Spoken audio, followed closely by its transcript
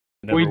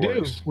We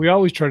do. We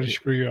always try to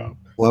screw you up.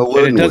 Well,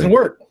 it doesn't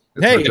work.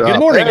 Hey, good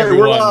morning,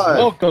 everyone.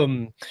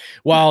 Welcome.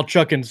 While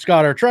Chuck and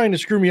Scott are trying to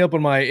screw me up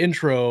on my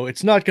intro,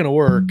 it's not going to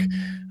work.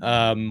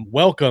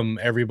 Welcome,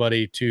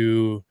 everybody,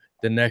 to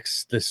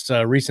this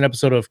recent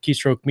episode of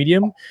Keystroke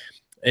Medium.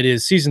 It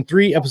is season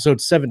 3,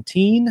 episode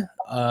 17.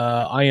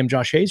 I am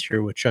Josh Hayes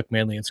here with Chuck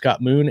Manley and Scott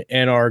Moon,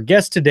 and our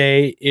guest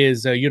today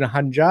is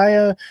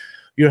Yudhanjaya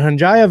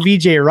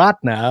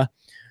Wijeratne,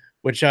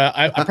 which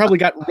I probably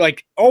got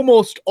like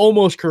almost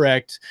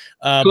correct.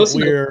 But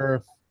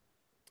we're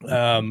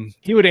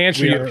he would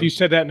answer you if you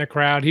said that in the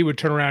crowd. He would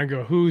turn around and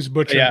go, "Who's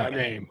butchering my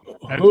name?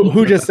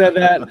 Who just said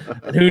that?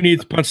 And who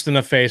needs punched in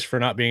the face for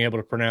not being able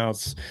to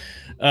pronounce?"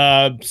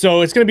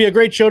 So it's going to be a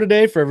great show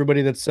today for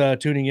everybody that's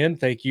tuning in.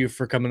 Thank you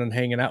for coming and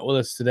hanging out with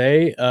us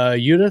today.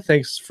 Yuda,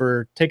 thanks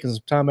for taking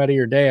some time out of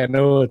your day. I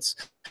know it's,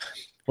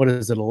 what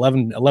is it,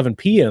 11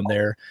 p.m.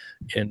 there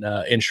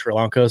in Sri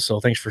Lanka.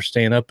 So thanks for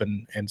staying up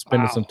and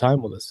spending some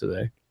time with us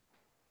today.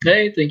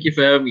 Hey, thank you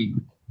for having me.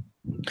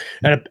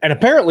 And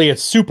apparently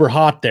it's super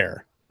hot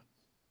there.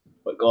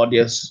 Oh God,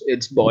 yes,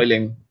 it's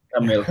boiling.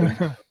 I'm melting.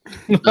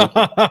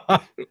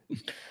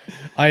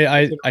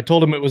 I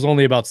told him it was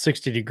only about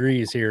 60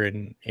 degrees here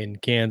in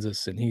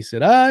Kansas, and he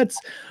said, it's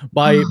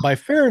by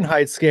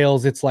Fahrenheit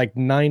scales, it's like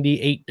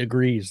 98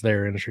 degrees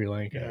there in Sri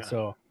Lanka. Yeah.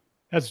 So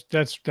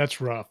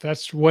that's rough.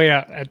 That's way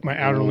out at my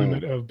outer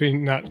limit of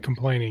being not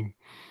complaining.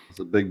 It's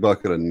a big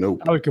bucket of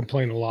nope. I would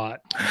complain a lot.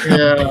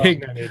 Yeah.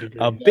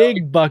 a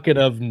big bucket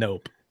of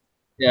nope.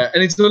 Yeah,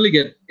 and it's only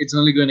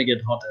going to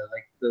get hotter.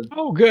 Like the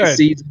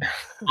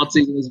hot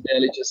season is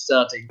barely just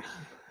starting.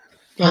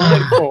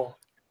 Cool.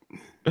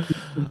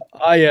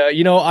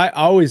 I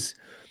always,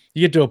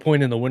 you get to a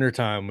point in the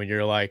wintertime when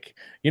you're like,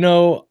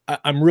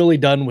 I'm really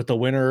done with the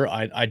winter.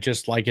 I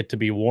just like it to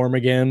be warm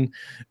again.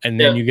 And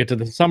then you get to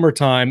the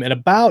summertime and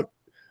about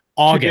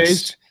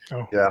August.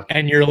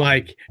 And you're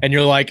like,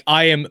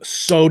 I am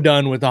so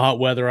done with the hot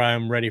weather. I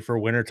am ready for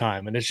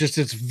wintertime. And it's just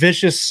this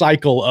vicious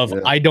cycle of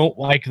I don't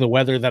like the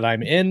weather that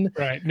I'm in.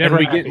 Right. Never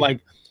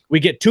we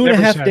get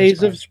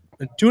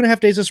 2.5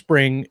 days of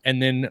spring,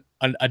 and then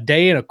a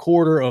day and a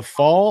quarter of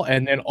fall,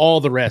 and then all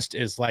the rest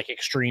is like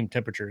extreme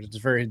temperatures. It's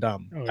very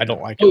dumb. I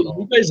don't like it at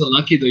all. You guys are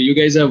lucky though. You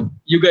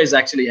guys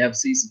actually have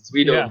seasons.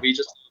 We don't.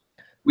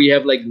 We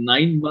have like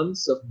 9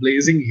 months of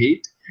blazing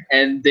heat,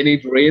 and then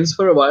it rains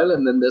for a while,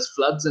 and then there's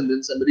floods, and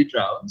then somebody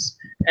drowns,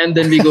 and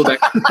then we go back.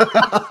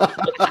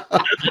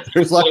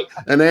 There's like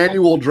an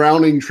annual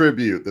drowning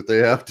tribute that they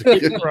have to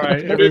get.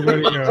 Right.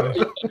 Everybody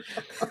knows.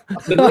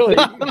 Really.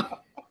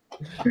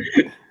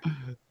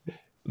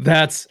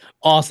 That's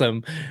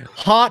awesome.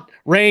 Hot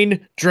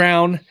rain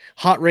drown.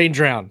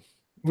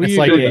 We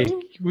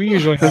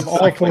usually have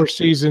all 4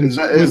 seasons.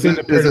 Is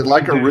it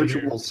like a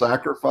ritual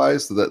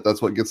sacrifice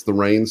that's what gets the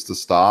rains to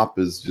stop?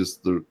 Is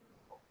just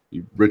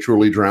you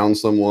ritually drown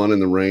someone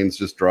and the rains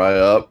just dry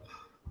up?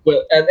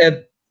 Well,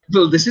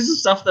 this is the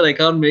stuff that I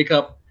can't make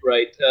up,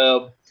 right?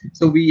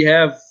 So we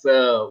have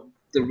the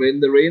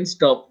rain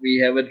stop. We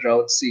have a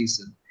drought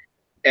season.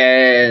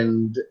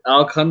 And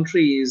our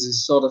country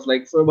is sort of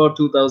like, for about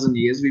 2,000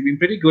 years, we've been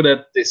pretty good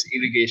at this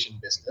irrigation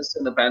business.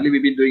 And apparently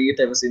we've been doing it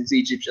ever since the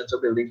Egyptians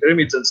were building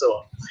pyramids and so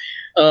on.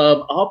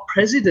 Our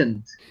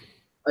president,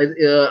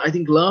 I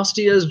think last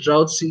year's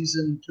drought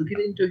season, took it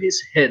into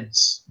his head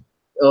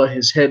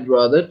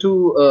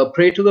to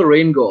pray to the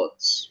rain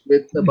gods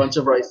with a bunch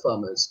of rice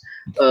farmers.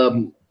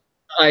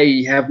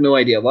 I have no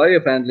idea why.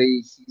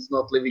 Apparently he's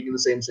not living in the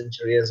same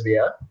century as we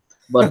are.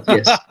 But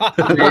yes.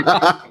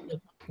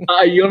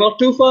 You're not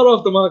too far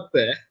off the mark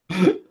there.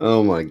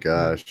 Oh my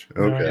gosh.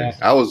 Okay.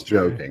 I was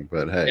joking,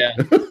 but hey, Yeah.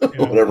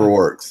 whatever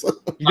works.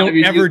 You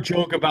don't ever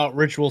joke about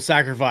ritual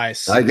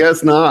sacrifice. I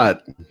guess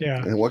not.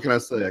 Yeah. And what can I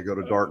say? I go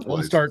to dark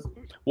places.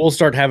 We'll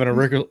start having a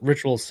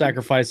ritual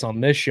sacrifice on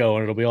this show,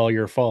 and it'll be all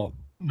your fault.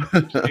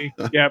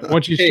 Yeah.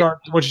 Once you start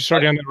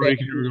down that road,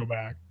 you can never go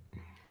back.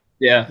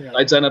 Yeah.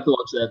 I'd sign up to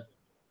watch that.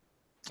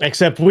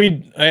 Except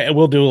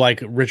we'll do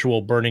like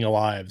ritual burning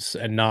alives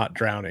and not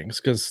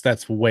drownings, because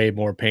that's way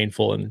more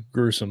painful and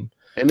gruesome.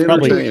 And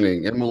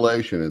entertaining.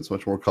 Immolation. It's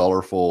much more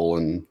colorful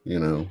and,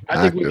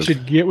 I think we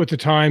should get with the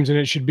times, and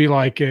it should be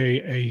like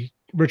a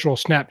ritual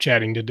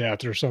Snapchatting to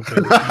death or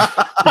something.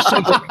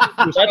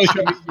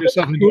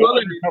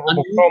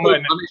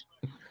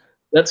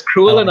 That's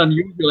cruel and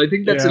unusual. I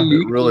think that's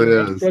illegal. It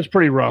really is. That's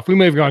pretty rough. We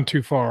may have gone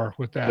too far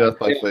with that. Death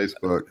by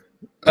Facebook.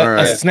 All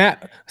right.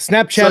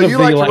 Snapchat so you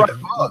like to write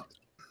books.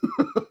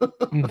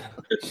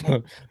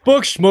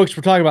 Books, schmooks,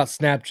 we're talking about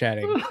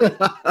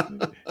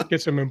Snapchatting.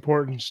 Get some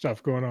important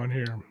stuff going on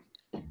here.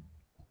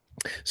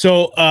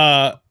 So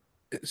the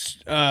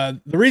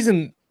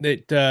reason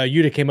that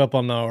Yuda came up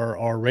on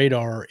our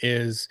radar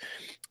is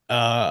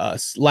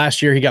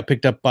Last year, he got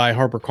picked up by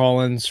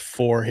HarperCollins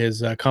for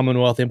his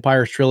Commonwealth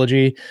Empires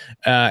trilogy,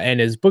 and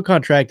his book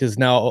contract is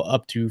now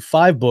up to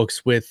 5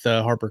 books with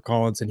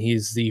HarperCollins, and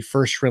he's the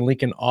first Sri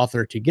Lankan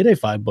author to get a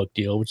 5-book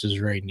deal, which is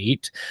very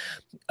neat.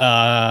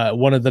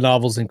 One of the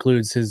novels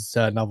includes his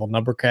novel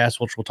Numbercast,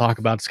 which we'll talk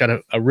about. It's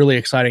got a really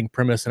exciting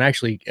premise and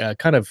actually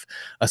kind of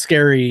a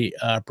scary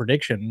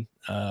prediction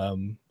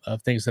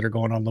of things that are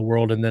going on in the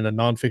world, and then a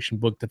nonfiction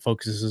book that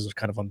focuses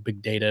kind of on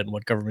big data and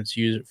what governments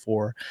use it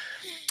for.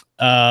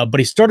 But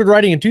he started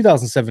writing in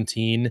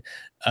 2017,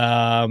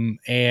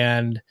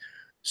 and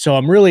so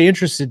I'm really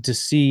interested to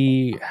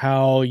see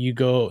how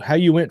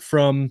you went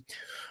from.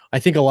 I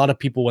think a lot of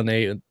people, when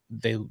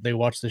they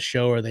watch the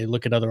show or they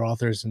look at other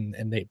authors,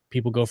 and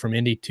people go from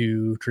indie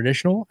to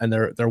traditional, and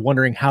they're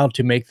wondering how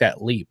to make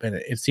that leap, and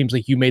it seems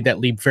like you made that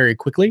leap very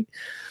quickly.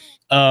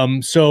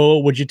 So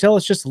would you tell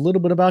us just a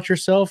little bit about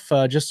yourself,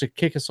 just to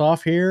kick us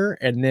off here,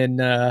 and then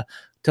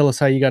tell us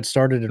how you got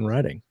started in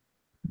writing?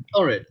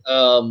 All right.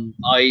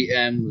 I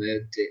am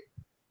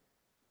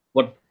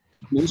what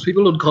most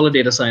people would call a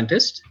data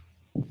scientist.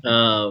 We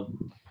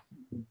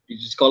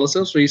just call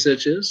ourselves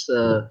researchers,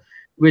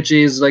 which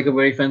is like a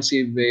very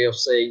fancy way of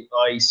saying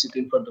I sit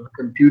in front of a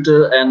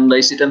computer and I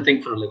sit and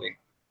think for a living.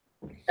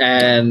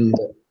 And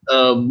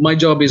my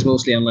job is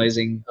mostly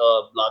analyzing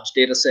large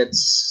data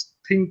sets.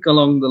 Think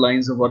along the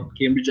lines of what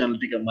Cambridge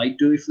Analytica might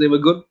do if they were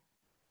good.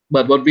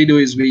 But what we do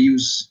is we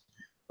use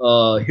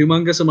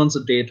humongous amounts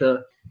of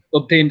data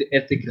obtained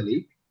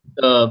ethically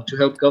to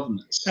help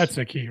governments. That's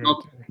the key. Right?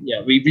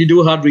 Yeah, we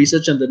do hard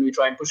research, and then we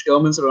try and push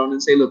governments around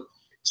and say, look,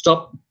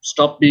 stop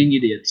being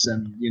idiots,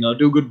 and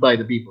do good by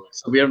the people.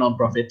 So we are a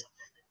non-profit.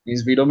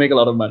 Means we don't make a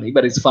lot of money,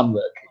 but it's fun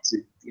work.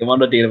 The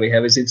amount of data we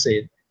have is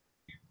insane.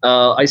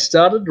 I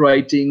started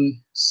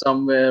writing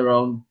somewhere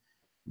around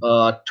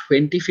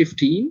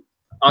 2015.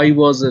 I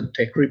was a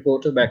tech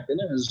reporter back then.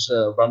 I was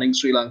running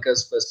Sri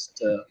Lanka's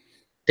first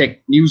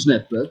tech news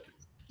network.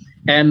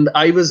 And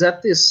I was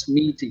at this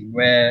meeting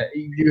where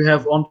you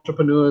have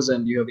entrepreneurs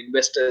and you have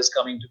investors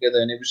coming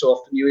together, and every so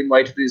often you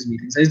invite to these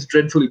meetings. It's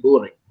dreadfully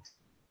boring.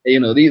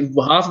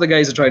 Half of the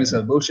guys are trying to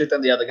sell bullshit,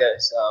 and the other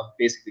guys are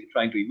basically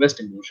trying to invest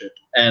in bullshit.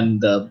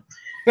 And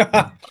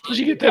how did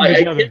you get them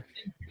together?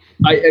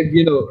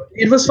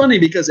 It was funny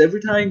because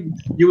every time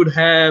you would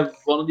have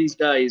one of these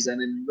guys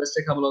and an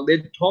investor come along,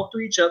 they'd talk to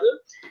each other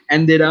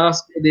and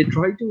they'd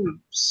try to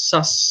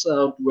suss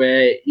out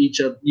where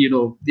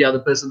the other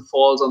person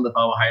falls on the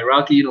power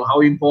hierarchy.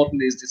 How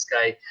important is this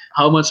guy?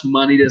 How much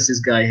money does this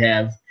guy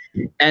have?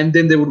 And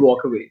then they would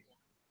walk away.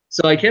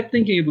 So I kept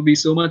thinking it would be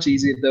so much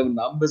easier if there were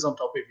numbers on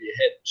top of your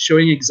head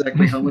showing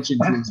exactly how much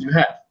influence you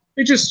have,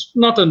 which is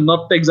not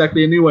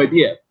exactly a new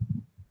idea.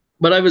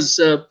 But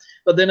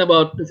but then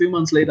about a few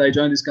months later, I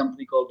joined this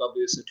company called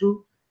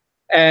WSO2.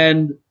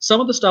 And some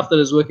of the stuff that I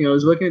was working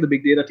with the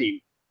big data team.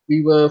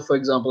 We were, for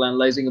example,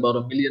 analyzing about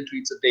 1 million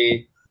tweets a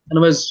day. And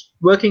I was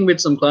working with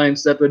some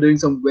clients that were doing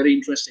some very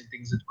interesting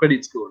things with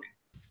credit scoring.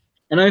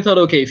 And I thought,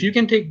 okay, if you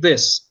can take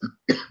this,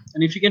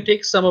 and if you can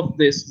take some of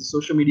this, the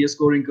social media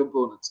scoring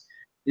components,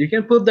 you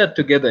can put that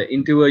together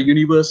into a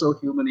universal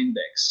human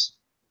index.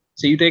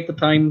 So you take the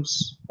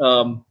Times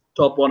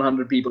top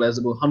 100 people as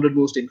the 100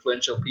 most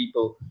influential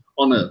people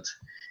on Earth.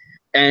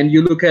 And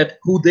you look at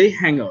who they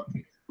hang out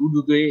with,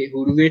 who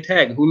do they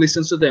tag, who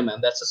listens to them,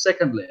 and that's the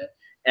second layer.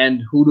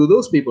 And who do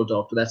those people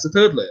talk to? That's the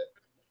third layer.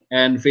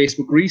 And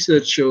Facebook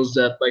research shows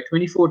that by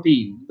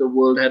 2014, the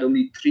world had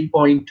only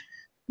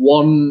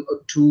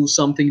 3.12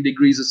 something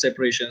degrees of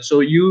separation.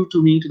 So you,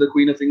 to me, to the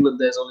Queen of England,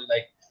 there's only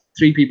like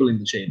 3 people in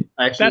the chain.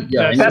 Actually,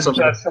 that's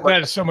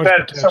so much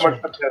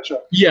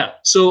potential. Yeah.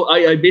 So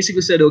I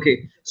basically said,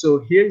 okay, so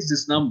here's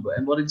this number,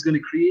 and what it's going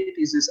to create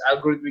is this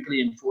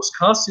algorithmically enforced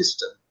caste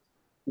system,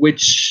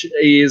 which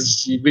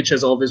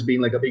has always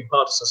been like a big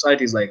part of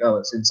societies like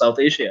ours in South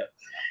Asia.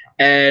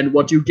 And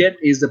what you get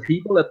is the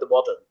people at the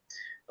bottom.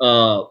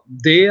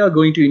 They are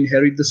going to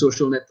inherit the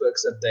social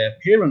networks that their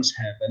parents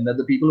have and that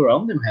the people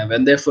around them have,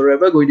 and they're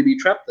forever going to be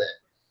trapped there.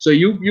 So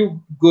you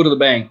go to the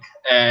bank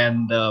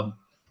and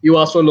you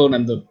ask for a loan,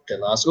 and they'll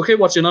ask, okay,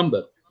 what's your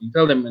number? You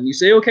tell them, and you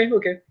say, okay,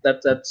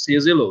 that's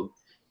here's your loan.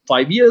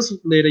 5 years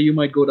later, you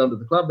might go down to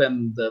the club,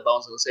 and the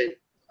bouncer will say,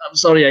 I'm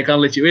sorry, I can't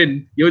let you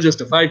in. You're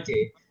just a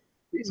 5K.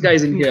 These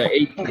guys in here are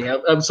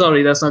 8K. I'm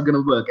sorry, that's not going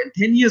to work. And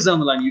 10 years down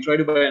the line, you try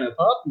to buy an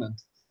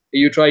apartment.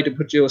 You try to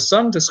put your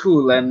son to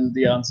school, and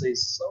the answer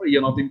is, sorry,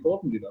 you're not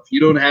important enough. You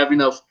don't have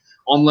enough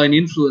online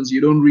influence. You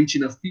don't reach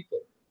enough people.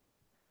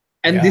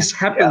 And this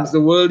happens.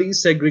 The world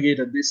is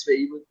segregated this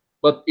way,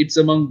 but it's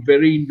among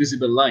very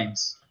invisible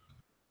lines.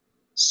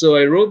 So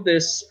I wrote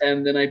this,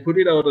 and then I put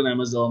it out on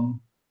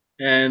Amazon.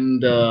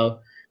 And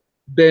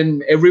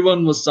then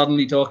everyone was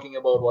suddenly talking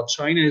about what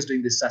China is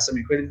doing, this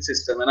Sesame credit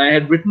system. And I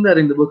had written that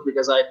in the book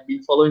because I had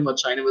been following what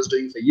China was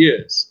doing for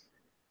years.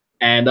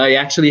 And I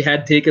actually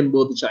had taken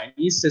both the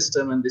Chinese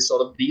system and this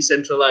sort of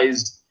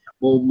decentralized,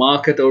 more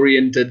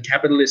market-oriented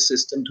capitalist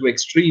system to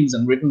extremes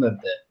and written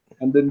that there.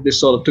 And then this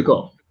sort of took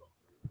off.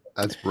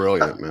 That's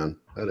brilliant, man.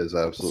 That is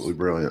absolutely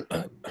brilliant.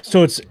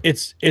 So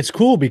it's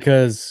cool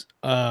because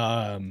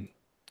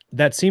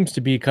that seems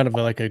to be kind of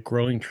like a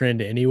growing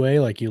trend anyway.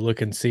 Like you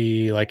look and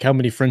see like how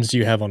many friends do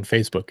you have on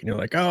Facebook, and you're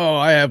like, oh,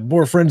 I have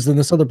more friends than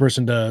this other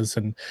person does.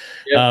 And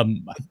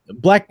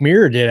Black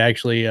Mirror did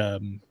actually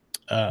an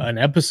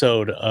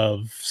episode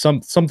of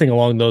something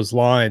along those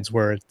lines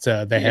where it's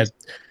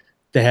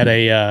they had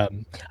a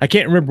I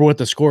can't remember what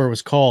the score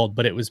was called,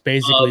 but it was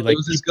basically like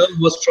this girl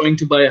was trying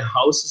to buy a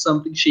house or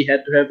something. She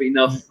had to have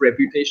enough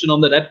reputation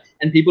on the app,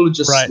 and people would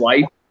just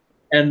swipe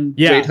and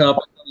rate her up.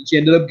 And she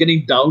ended up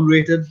getting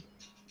downrated.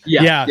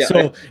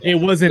 So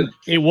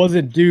it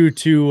wasn't due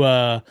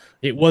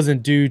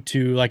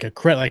to like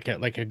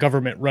a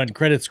government run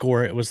credit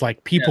score. It was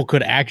like people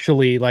could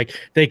actually like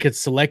they could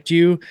select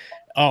you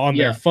on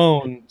their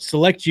phone,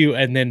 select you,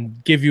 and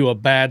then give you a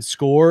bad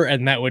score,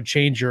 and that would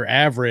change your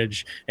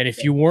average. And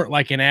if you weren't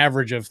like an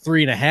average of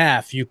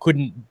 3.5, you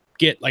couldn't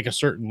get like a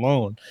certain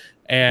loan.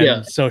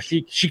 And so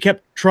she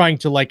kept trying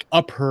to like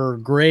up her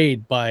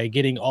grade by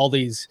getting all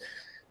these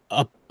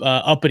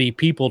uppity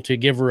people to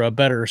give her a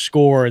better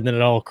score, and then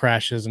it all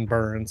crashes and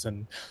burns.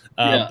 And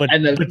but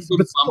it's still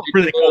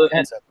really cool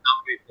concept.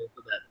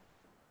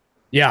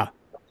 Yeah,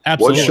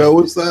 absolutely. What show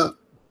is that?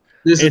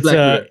 This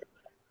is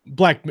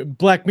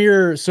Black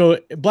Mirror. So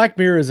Black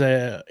Mirror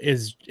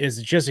is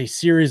just a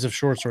series of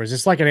short stories.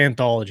 It's like an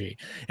anthology,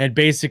 and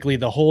basically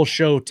the whole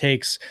show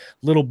takes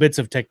little bits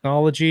of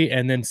technology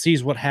and then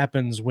sees what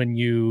happens when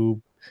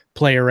you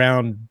play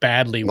around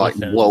badly like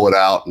with them. Blow it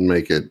out and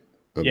make it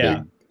a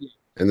big.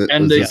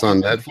 And it's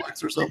on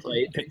Netflix or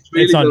something?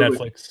 It's on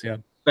Netflix, yeah.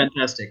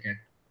 Fantastic.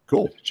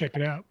 Cool. Check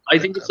it out. I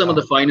think it's some of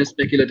the finest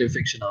speculative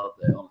fiction out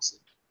there, honestly.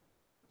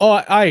 Oh,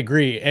 I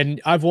agree.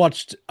 And I've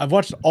watched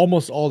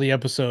almost all the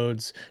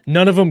episodes.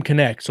 None of them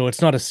connect, so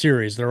it's not a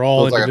series. They're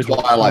all individual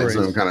like a Twilight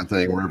Zone kind of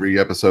thing, where every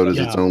episode is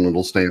its own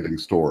little standing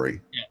story.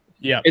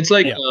 Yeah. It's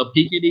like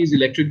PKD's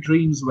Electric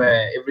Dreams,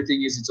 where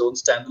everything is its own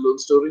standalone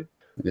story.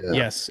 Yeah.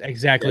 Yes,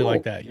 exactly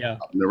like that. Yeah.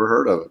 I've never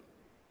heard of it.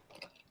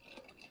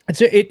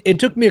 It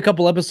took me a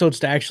couple episodes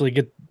to actually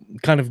get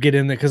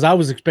in there, because I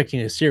was expecting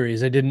a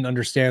series. I didn't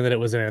understand that it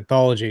was an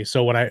anthology.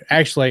 So when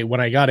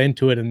I got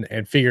into it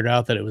and figured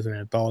out that it was an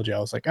anthology, I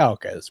was like, oh,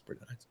 okay, that's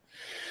pretty nice.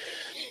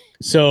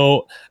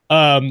 So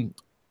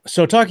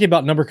so talking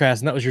about Numbercast,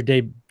 and that was your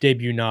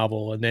debut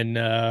novel, and then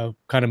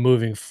kind of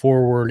moving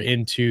forward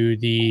into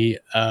the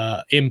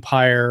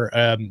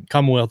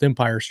Commonwealth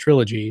Empires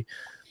trilogy.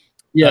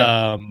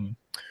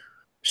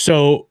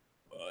 So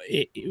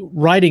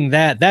writing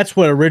that's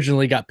what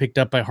originally got picked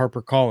up by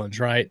HarperCollins,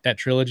 right? That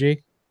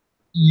trilogy.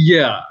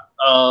 Yeah.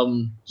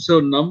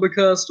 So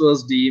Numbercast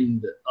was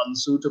deemed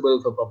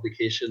unsuitable for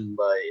publication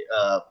by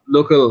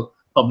local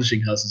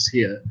publishing houses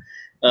here.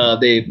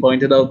 They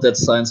pointed out that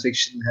science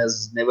fiction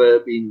has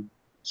never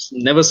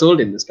sold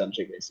in this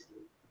country,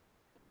 basically.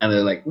 And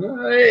they're like, well,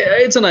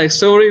 it's a nice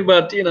story,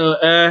 but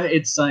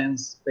it's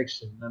science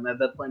fiction. And at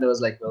that point, I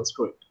was like, well,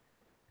 screw it.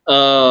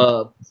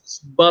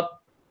 But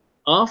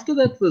after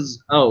that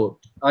was out,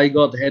 I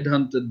got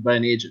headhunted by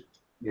an agent,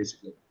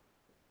 basically.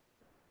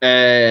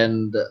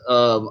 And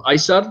I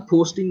started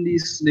posting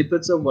these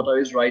snippets of what I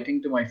was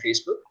writing to my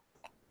Facebook.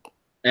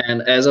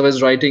 And as I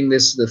was writing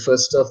the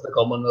first of the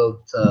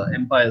Commonwealth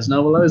Empires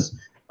novel,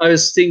 I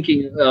was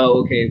thinking,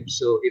 okay,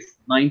 so if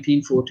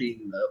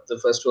 1914, the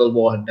First World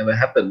War had never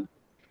happened,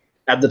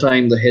 at the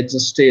time the heads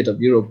of state of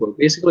Europe were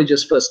basically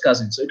just first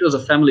cousins. So it was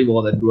a family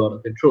war that grew out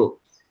of control.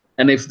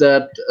 And if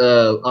that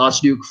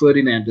Archduke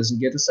Ferdinand doesn't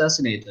get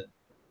assassinated,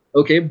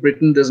 okay,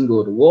 Britain doesn't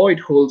go to war. It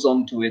holds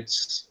on to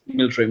its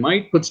military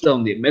might, puts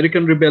down the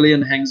American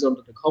rebellion, hangs on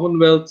to the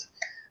Commonwealth.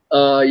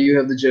 You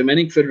have the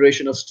Germanic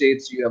Federation of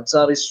States. You have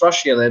Tsarist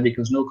Russia there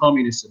because no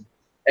communism.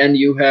 And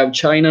you have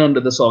China under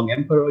the song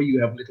Emperor. You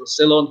have little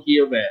Ceylon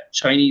here where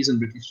Chinese and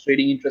British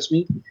trading interests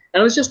meet.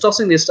 And I was just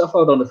tossing this stuff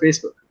out on the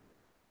Facebook.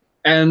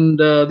 And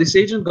this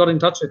agent got in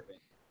touch with me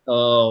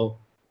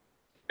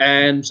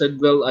and said,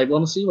 well, I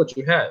want to see what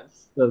you have.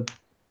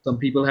 Some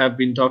people have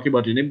been talking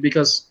about it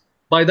because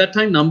by that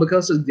time,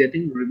 Numbercast is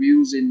getting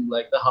reviews in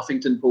like the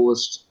Huffington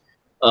Post.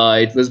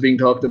 It was being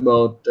talked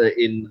about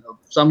in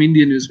some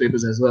Indian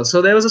newspapers as well.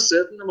 So there was a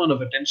certain amount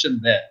of attention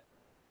there.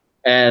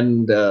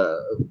 And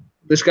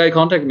this guy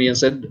contacted me and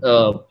said,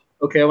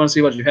 okay, I want to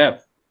see what you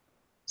have.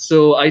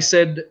 So I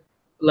said,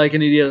 like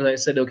an idiot, I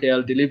said, okay,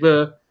 I'll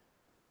deliver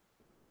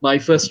my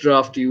first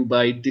draft to you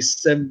by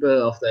December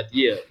of that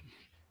year.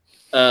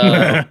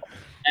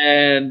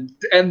 And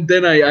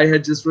then I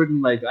had just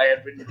written, I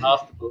had written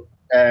half the book.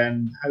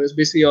 And I was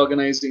basically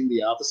organizing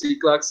the Arthur C.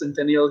 Clarke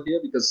Centennial here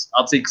because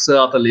Sir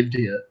Arthur lived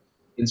here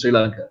in Sri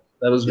Lanka.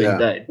 That was when he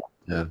died.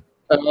 Yeah.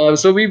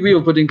 So we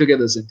were putting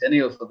together a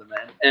centennial for the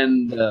man,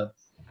 and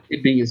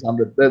it being his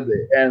 100th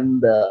birthday.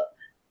 And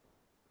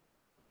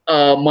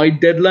my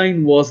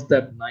deadline was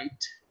that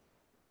night.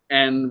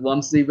 And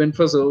once the event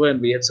was over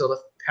and we had sort of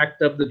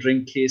packed up the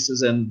drink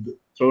cases and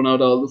thrown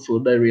out all the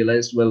food, I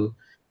realized, well,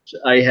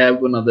 I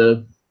have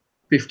another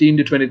 15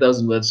 to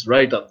 20,000 words to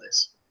write on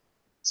this.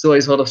 So I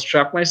sort of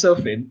strapped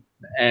myself in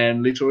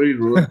and literally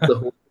wrote the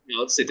whole thing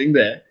out sitting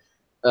there.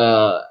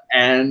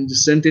 and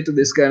sent it to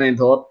this guy, and I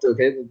thought,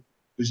 okay,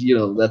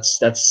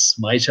 that's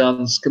my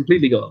chance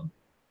completely gone.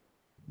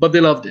 But they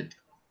loved it.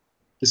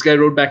 This guy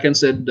wrote back and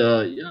said,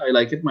 yeah, I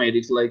like it. My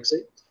editor likes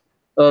it.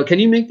 Can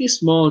you make these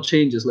small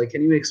changes? Like,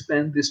 can you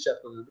expand this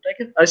chapter a little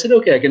bit? I said,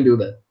 okay, I can do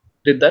that.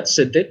 Did that,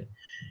 sent it.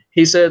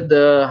 He said,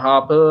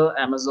 Harper,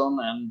 Amazon,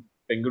 and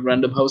Penguin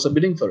Random House are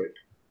bidding for it.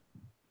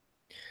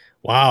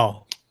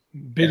 Wow.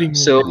 Bidding.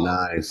 Yeah, so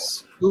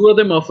nice. Two of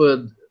them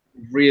offered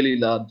really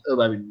large,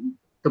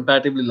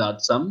 comparatively large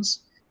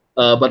sums.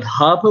 But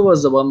Harper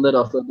was the one that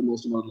offered the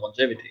most amount of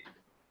longevity,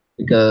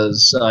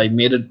 because I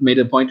made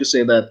a point to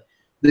say that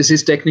this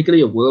is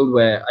technically a world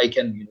where I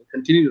can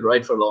continue to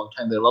write for a long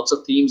time. There are lots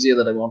of themes here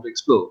that I want to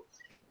explore,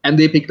 and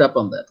they picked up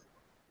on that.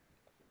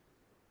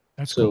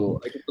 That's so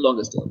cool. I took the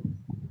longest time.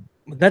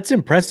 That's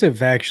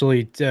impressive,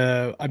 actually.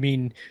 I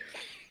mean,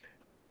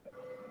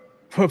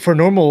 for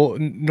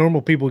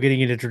normal people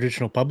getting into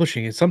traditional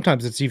publishing,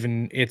 sometimes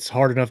it's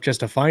hard enough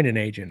just to find an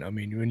agent. I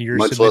mean, when you're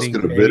much less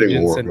get a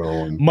bidding war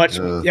going.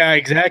 Yeah,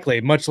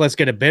 exactly. Much less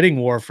get a bidding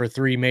war for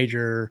three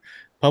major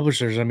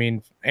publishers. I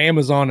mean,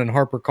 Amazon and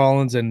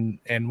HarperCollins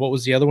and what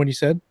was the other one you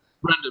said?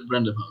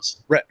 Random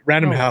House.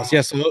 Random House.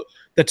 Yeah. So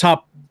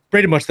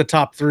pretty much the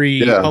top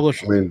three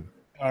publishers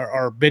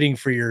are bidding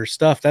for your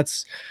stuff.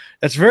 That's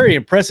very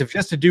impressive,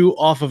 just to do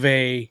off of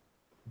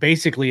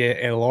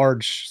basically a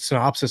large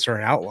synopsis or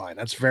an outline.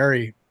 That's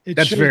very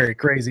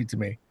crazy to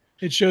me.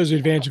 It shows the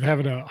advantage of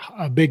having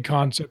a big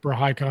concept or a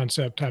high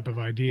concept type of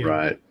idea.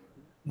 Right.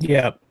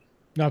 Yeah.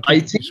 I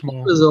think it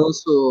was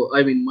also,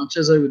 I mean, much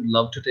as I would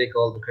love to take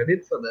all the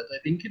credit for that, I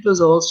think it was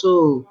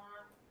also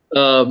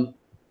an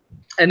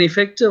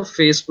effect of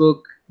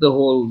Facebook, the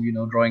whole,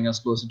 drawing us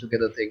closer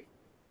together thing.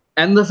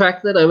 And the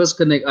fact that I was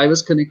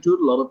connected to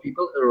a lot of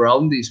people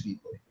around these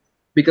people,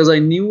 because I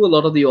knew a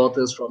lot of the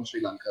authors from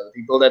Sri Lanka, the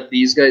people that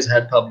these guys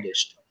had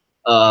published.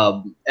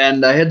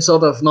 And I had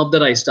sort of, not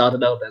that I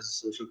started out as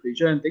a social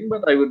creature and thing,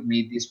 but I would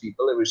meet these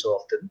people every so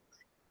often.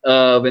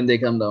 When they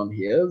come down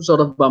here, sort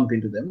of bump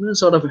into them and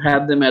sort of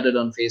have them added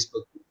on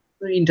Facebook.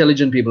 Very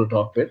intelligent people to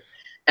talk with.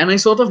 And I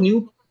sort of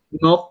knew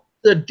not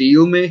the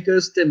deal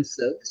makers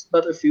themselves,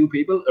 but a few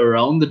people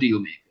around the deal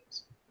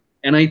makers.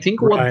 And I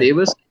think what they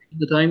were saying at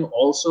the time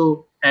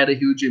also had a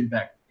huge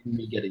impact in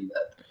me getting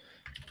that.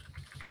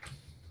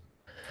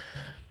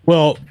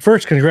 Well,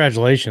 first,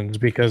 congratulations,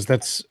 because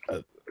that's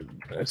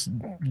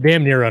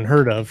damn near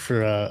unheard of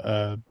for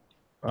a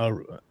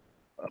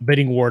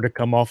bidding war to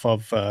come off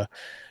of.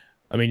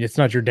 I mean, it's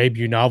not your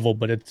debut novel,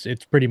 but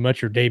it's pretty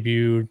much your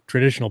debut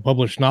traditional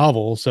published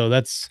novel. So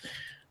that's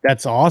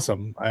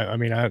awesome. I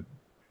mean,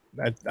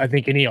 I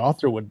think any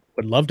author would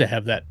love to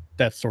have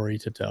that story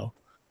to tell.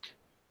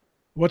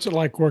 What's it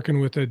like working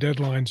with the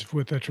deadlines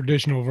with a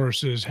traditional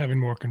versus having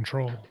more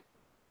control?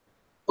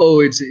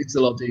 Oh, it's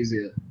a lot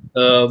easier.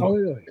 Oh,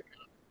 really?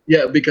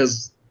 Yeah,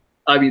 because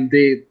I mean,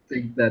 they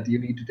think that you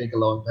need to take a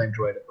long time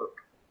to write a book.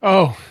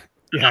 Oh,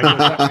 yeah, I guess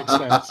that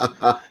makes sense.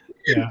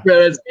 Yeah.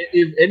 Whereas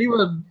if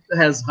anyone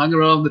has hung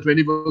around the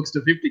 20 books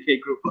to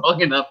 50K group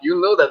long enough, you'll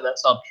know that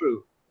that's not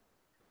true.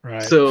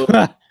 Right. So,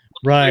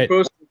 right.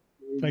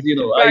 Like, back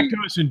to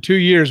us in 2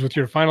 years with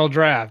your final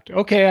draft.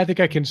 Okay, I think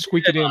I can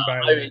squeak it in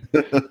by then.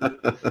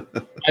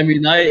 I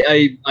mean,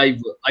 I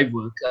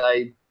work.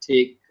 I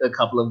take a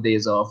couple of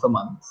days off a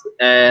month,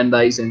 and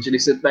I essentially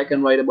sit back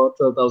and write about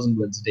 12,000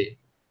 words a day.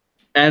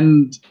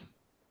 And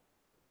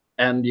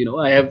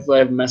I have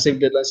massive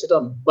deadlines set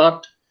on,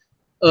 but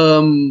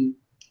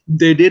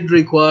they did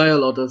require a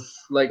lot of,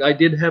 like, I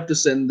did have to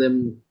send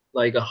them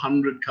like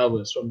 100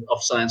 covers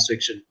of science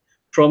fiction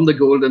from the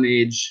golden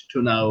age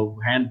to now,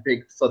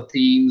 handpicked for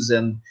themes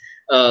and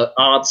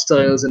art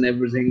styles and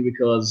everything.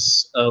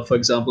 Because, for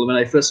example, when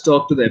I first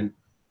talked to them,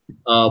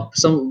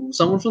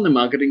 someone from the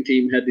marketing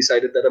team had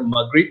decided that a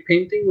Magritte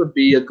painting would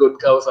be a good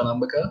cover for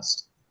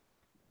Numbercast.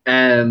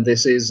 And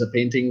this is a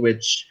painting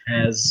which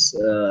has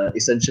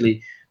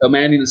essentially a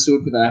man in a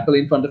suit with an apple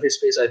in front of his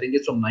face. I think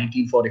it's from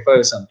 1945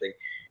 or something.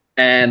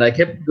 And I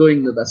kept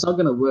going, that's not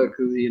going to work.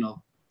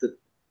 The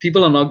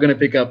people are not going to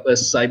pick up a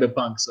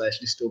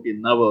cyberpunk/dystopian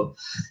novel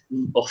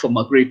of a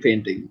Magritte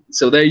painting.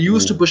 So they're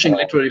used to pushing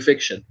literary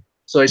fiction.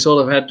 So I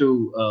sort of had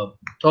to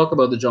talk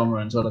about the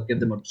genre and sort of get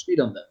them up to speed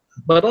on that.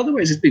 But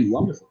otherwise, it's been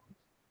wonderful.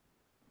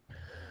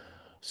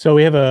 So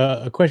we have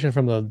a question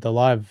from the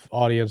live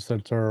audience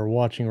that are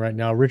watching right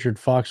now. Richard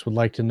Fox would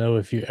like to know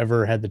if you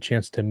ever had the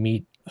chance to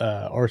meet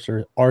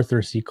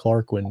Arthur C.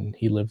 Clarke when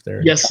he lived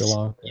there in Sri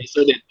Lanka. Yes,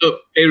 I did. Oh,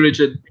 hey,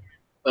 Richard.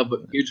 I'm a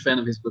huge fan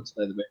of his books,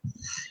 by the way.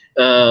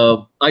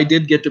 I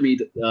did get to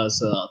meet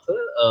Sir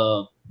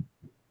Arthur.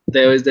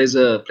 There's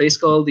a place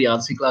called the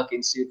Arthur C. Clarke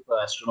Institute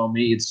for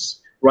Astronomy. It's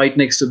right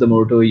next to the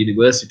Morato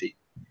University.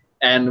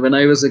 And when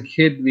I was a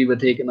kid, we were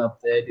taken up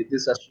there, did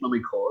this astronomy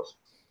course.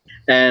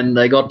 And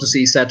I got to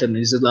see Saturn.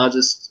 It's the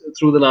largest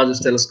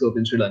telescope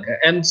in Sri Lanka.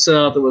 And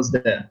Sir Arthur was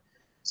there.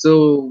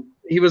 So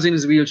he was in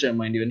his wheelchair,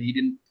 mind you, and he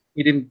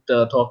didn't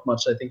talk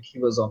much. I think he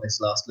was on his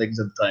last legs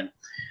at the time.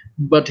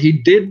 But he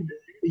did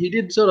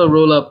sort of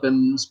roll up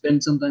and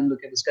spend some time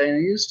looking at the sky.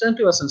 And he just turned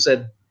to us and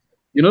said,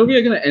 we are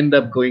going to end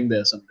up going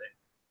there someday.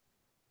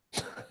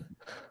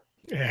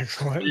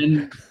 Excellent.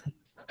 And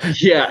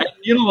yeah, and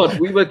you know what?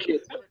 We were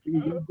kids.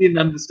 We didn't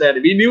understand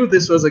it. We knew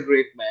this was a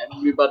great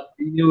man, but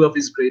we knew of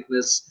his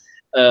greatness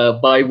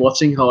by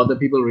watching how other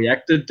people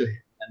reacted to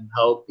him and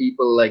how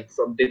people, like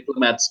from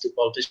diplomats to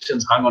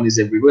politicians, hung on his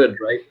every word,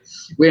 right?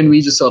 When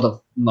we just sort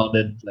of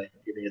nodded like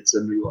idiots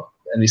and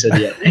we said,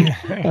 yeah.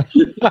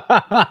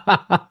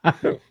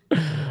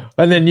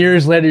 And then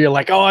years later, you're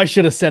like, oh, I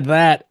should have said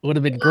that. Would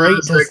have been great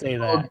to say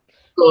that.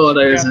 God,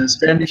 I was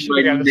standing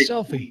by got a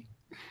selfie.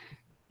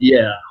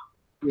 Yeah,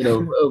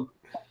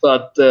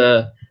 but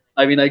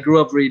I mean, I grew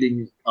up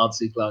reading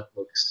Artsy Clarke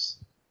books.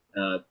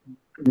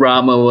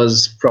 Rama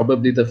was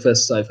probably the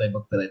first sci-fi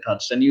book that I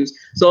touched, and you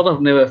sort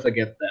of never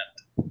forget that.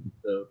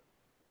 So.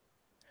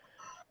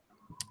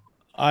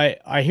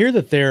 I hear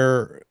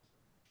that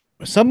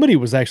somebody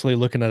was actually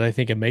looking at, I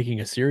think, and making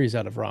a series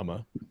out of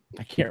Rama.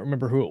 I can't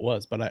remember who it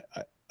was, but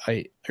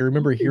I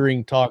remember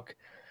hearing talk.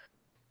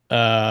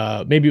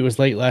 Maybe it was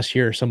late last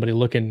year. Somebody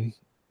looking.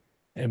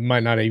 It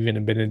might not even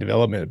have been in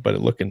development,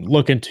 but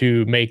looking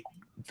to make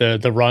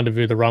the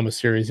Rendezvous, the Rama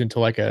series, into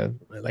like an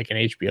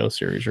HBO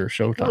series or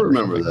Showtime. I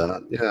remember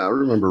that. Yeah, I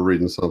remember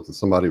reading something.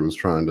 Somebody was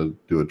trying to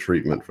do a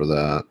treatment for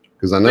that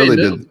because I know they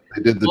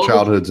did the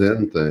Childhood's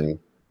End thing.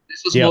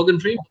 This was Morgan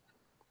Freeman.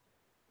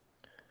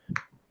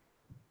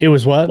 It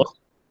was what?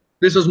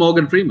 This was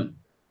Morgan Freeman.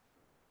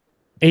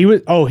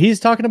 He's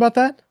talking about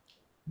that?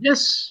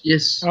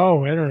 Yes.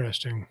 Oh,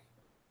 interesting.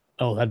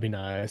 Oh, that'd be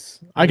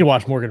nice. I could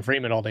watch Morgan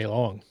Freeman all day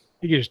long.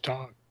 You can just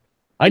talk.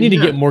 I need to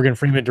get Morgan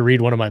Freeman to read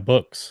one of my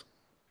books.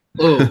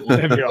 Oh,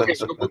 that'd be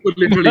awesome. It would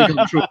literally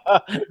come true.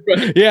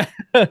 Yeah.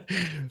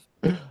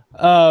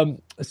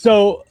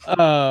 So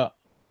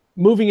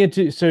moving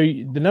into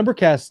the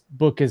Numbercast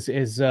book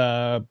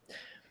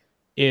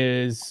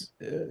is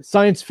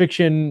science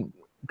fiction,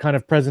 kind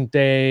of present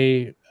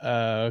day,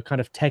 kind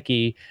of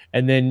techie,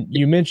 and then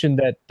you mentioned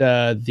that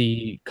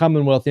the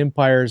Commonwealth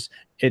Empires,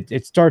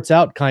 it starts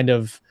out kind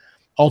of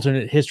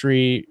alternate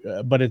history,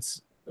 but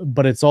it's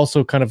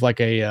also kind of like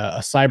a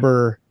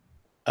cyber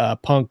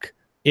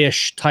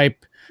punk-ish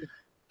type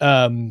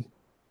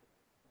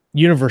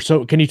universe.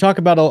 So can you talk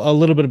about a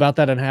little bit about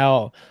that and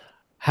how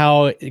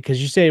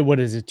because you say, what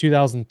is it,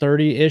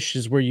 2030-ish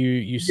is where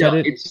you said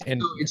it? It's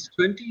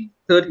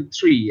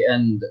 2033,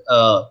 and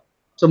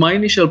so my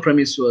initial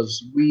premise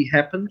was we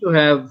happen to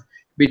have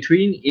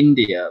between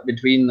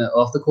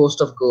off the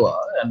coast of Goa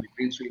and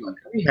between Sri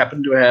Lanka, we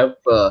happen to have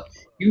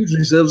huge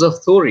reserves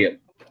of thorium,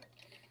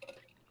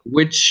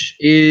 which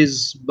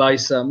is by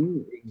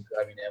some,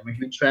 I mean, I'm a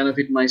huge fan of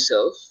it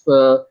myself,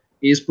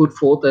 is put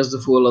forth as the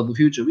fuel of the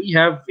future. We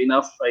have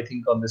enough, I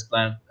think, on this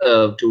planet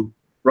to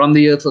run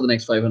the Earth for the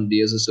next 500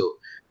 years or so.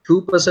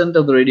 2%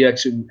 of the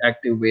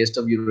radioactive waste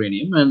of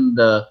uranium, and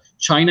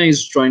China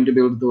is trying to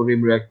build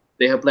thorium reactor.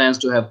 They have plans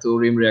to have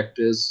thorium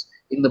reactors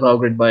in the power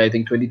grid by, I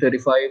think,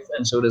 2035,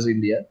 and so does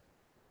India.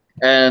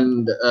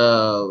 And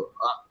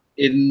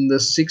in the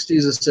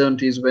 60s or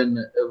 70s, when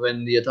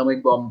the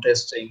atomic bomb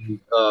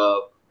testing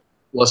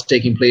was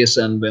taking place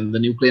and when the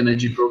nuclear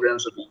energy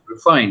programs were being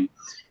refined,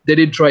 they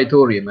did try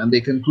thorium, and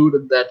they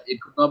concluded that it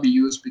could not be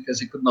used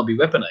because it could not be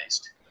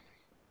weaponized.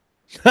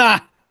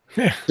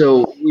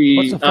 So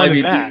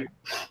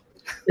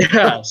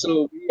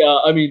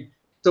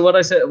so what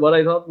I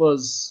thought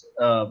was,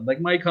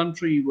 like, my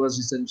country was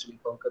essentially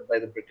conquered by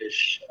the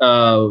British,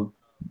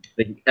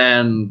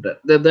 and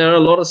there are a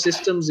lot of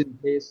systems in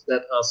place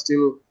that are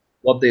still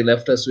what they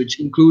left us, which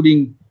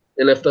including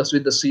they left us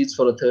with the seeds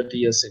for a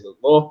 30-year civil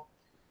war.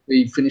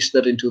 We finished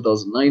that in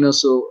 2009 or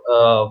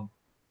so.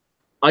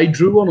 I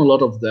drew on a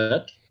lot of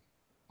that,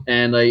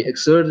 and I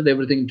exerted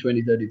everything in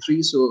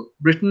 2033. So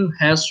Britain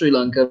has Sri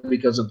Lanka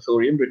because of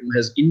thorium. Britain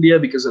has India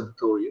because of the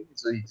thorium.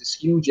 It's this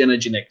huge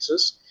energy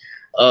nexus.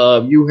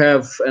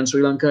 And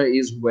Sri Lanka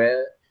is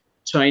where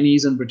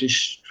Chinese and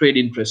British trade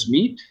interests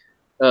meet.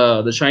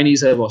 The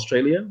Chinese have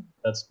Australia.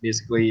 That's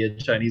basically a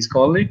Chinese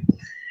colony.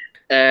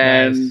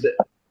 And Nice.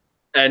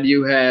 And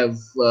you have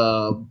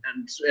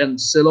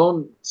and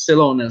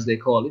Ceylon, as they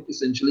call it,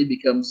 essentially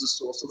becomes the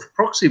source of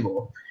proxy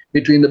war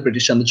between the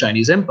British and the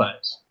Chinese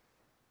empires.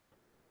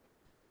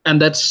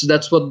 And that's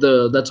what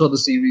the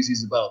series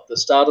is about. The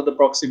start of the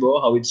proxy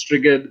war, how it's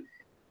triggered.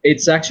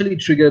 It's actually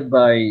triggered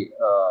by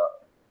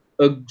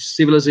a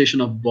civilization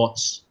of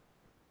bots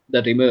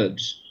that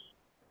emerged.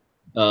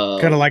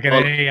 Kind of like an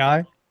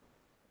AI.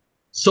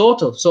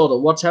 Sort of.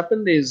 What's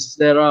happened is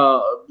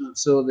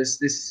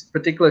this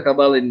particular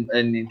cabal in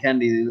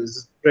Kandy,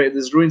 there's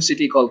this ruined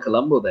city called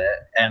Colombo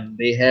there, and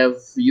they have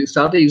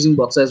started using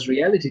bots as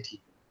reality TV.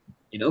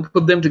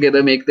 Put them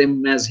together, make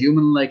them as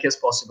human-like as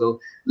possible,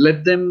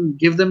 give them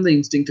the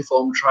instinct to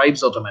form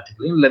tribes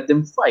automatically, and let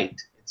them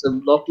fight. It's a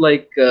lot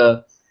like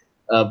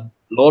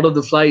Lord of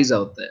the Flies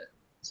out there.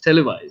 It's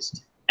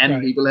televised, and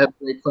Right. people have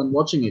great fun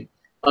watching it.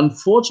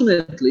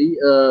 Unfortunately,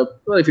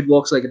 if it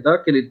walks like a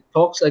duck and it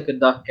talks like a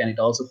duck and it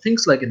also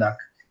thinks like a duck,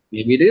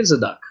 maybe it is a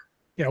duck.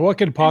 Yeah, what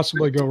could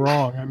possibly go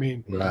wrong? I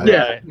mean, Right.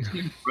 Yeah,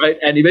 right.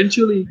 And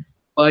eventually,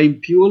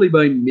 purely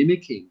by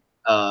mimicking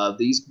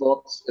these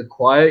bots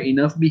acquire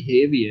enough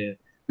behavior.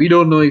 We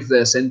don't know if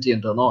they're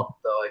sentient or not,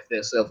 or if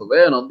they're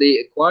self-aware or not. They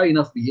acquire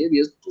enough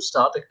behaviors to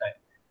start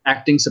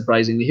acting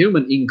surprisingly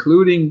human,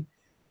 including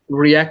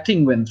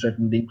reacting when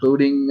threatened,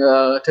 including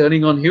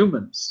turning on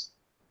humans.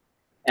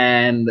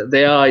 And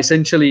they are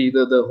essentially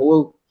the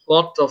whole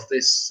plot of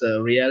this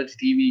reality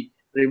TV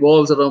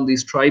revolves around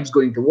these tribes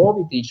going to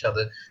war with each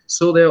other.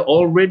 So they're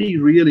already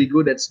really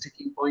good at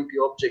sticking pointy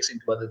objects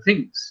into other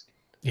things.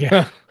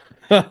 Yeah.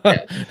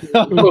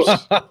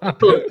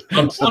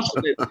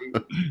 Unfortunately,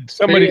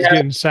 somebody's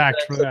getting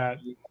sacked for that.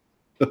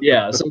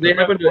 Yeah, so they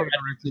happen to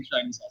attack the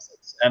Chinese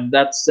assets, and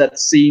that's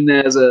seen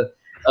as a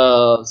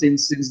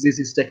since this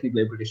is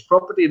technically a British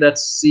property,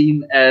 that's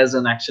seen as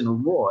an action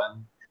of war,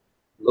 and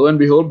lo and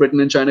behold, Britain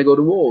and China go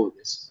to war with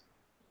this.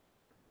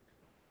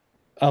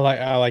 I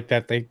like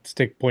that they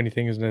stick pointy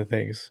things into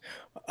things.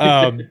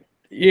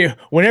 Yeah,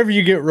 whenever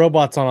you get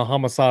robots on a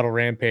homicidal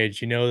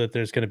rampage, you know that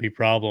there's going to be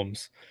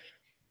problems.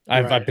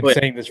 I've been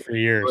saying this for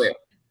years.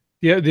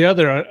 Yeah, the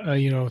other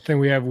thing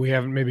we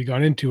haven't maybe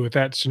gone into with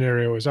that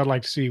scenario is I'd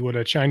like to see what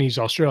a Chinese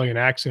Australian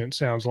accent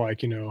sounds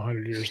like,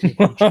 100 years in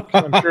the future.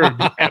 I'm sure it'd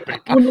be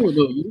epic. Oh, no,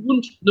 you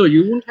wouldn't. No,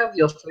 you wouldn't have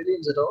the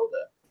Australians at all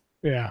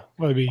there. Yeah,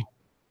 well, it'd be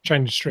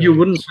Chinese Australians. You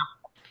wouldn't.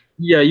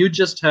 Yeah, you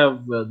just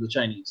have the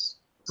Chinese,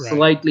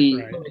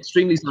 slightly,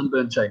 extremely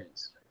sunburned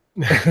Chinese.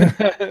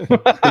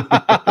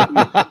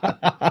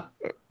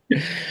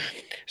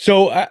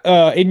 So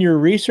in your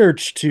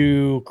research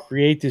to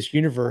create this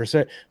universe,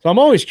 so I'm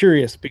always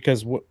curious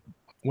because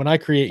when I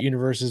create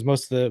universes,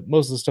 most of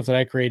the stuff that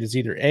I create is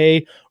either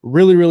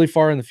really, really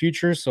far in the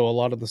future. So a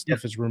lot of the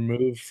stuff is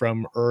removed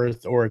from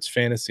Earth, or it's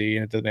fantasy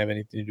and it doesn't have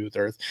anything to do with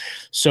Earth.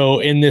 So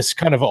in this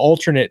kind of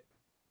alternate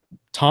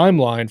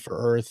timeline for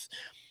Earth,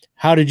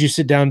 how did you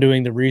sit down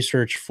doing the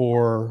research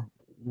for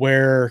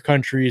where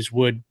countries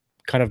would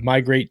kind of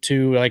migrate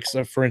to, like,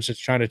 so for instance,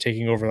 China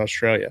taking over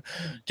Australia?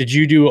 Did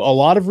you do a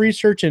lot of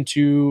research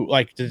into,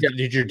 like,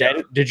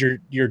 did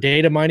your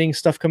data mining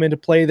stuff come into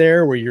play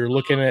there, where you're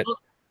looking at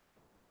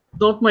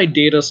not my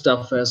data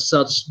stuff as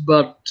such,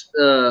 but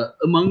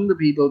among the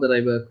people that I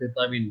work with,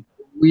 I mean,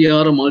 we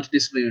are a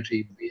multidisciplinary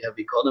team. We have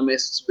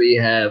economists, we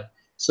have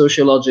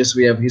sociologists,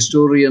 we have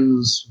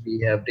historians, we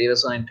have data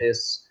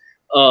scientists,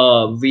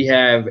 we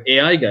have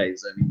AI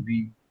guys. I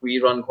mean, we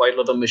run quite a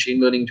lot of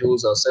machine learning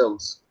tools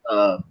ourselves.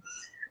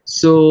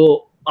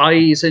 So I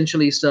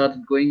essentially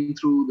started going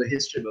through the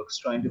history books,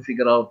 trying to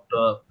figure out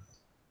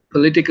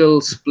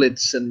political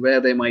splits and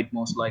where they might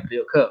most likely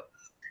occur.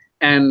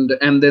 And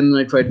then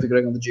I tried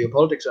figuring out the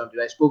geopolitics around it.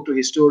 I spoke to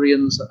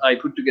historians, I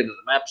put together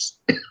the maps,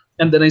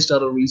 and then I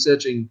started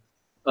researching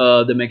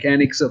the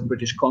mechanics of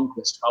British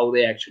conquest, how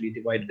they actually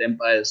divided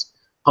empires,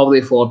 how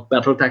they fought,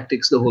 battle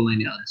tactics, the whole 9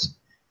 yards.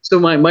 So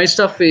my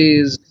stuff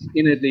is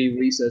innately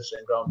researched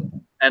and grounded.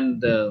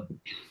 And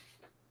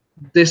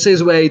this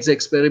is where it's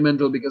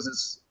experimental, because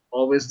it's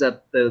always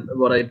that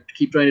what I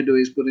keep trying to do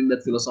is put in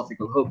that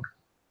philosophical hook.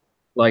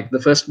 Like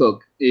the first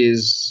book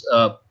is,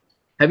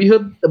 have you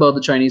heard about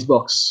the Chinese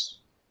box?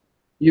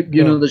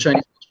 You know the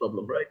Chinese box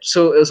problem, right?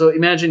 So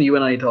imagine you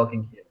and I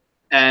talking here,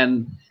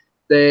 and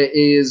there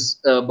is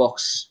a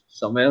box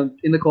somewhere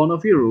in the corner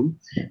of your room,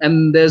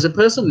 and there's a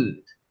person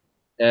in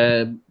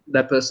it.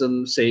 That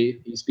person, say,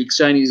 he speaks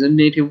Chinese, a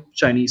native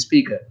Chinese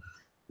speaker.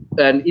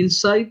 And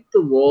inside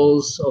the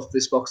walls of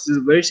this box, this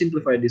is a very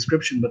simplified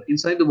description, but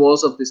inside the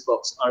walls of this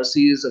box are a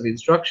series of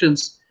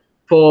instructions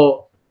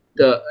for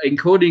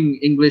encoding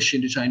English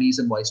into Chinese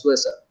and vice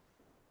versa.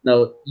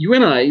 Now, you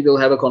and I will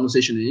have a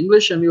conversation in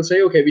English, and we'll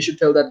say, okay, we should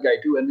tell that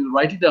guy too, and we'll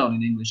write it down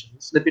in English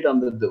and slip it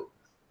under the door.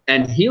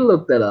 And he'll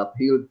look that up,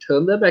 he'll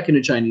turn that back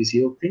into Chinese,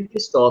 he'll think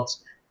his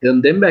thoughts,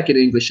 turn them back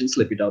into English, and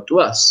slip it out to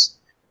us.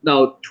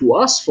 Now, to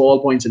us, for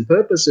all points and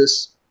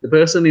purposes, the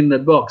person in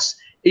that box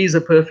is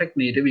a perfect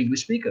native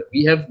English speaker.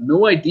 We have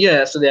no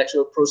idea as to the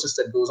actual process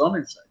that goes on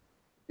inside,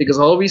 because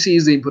all we see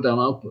is the input and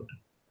output.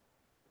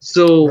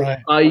 So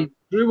I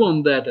drew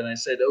on that, and I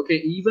said, okay,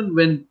 even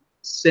when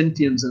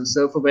sentience and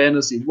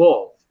self-awareness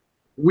evolve,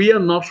 we are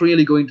not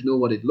really going to know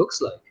what it looks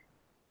like,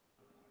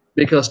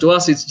 because to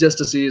us it's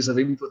just a series of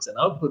inputs and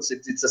outputs.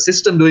 It's a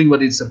system doing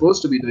what it's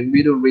supposed to be doing.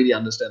 We don't really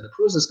understand the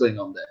process going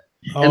on there.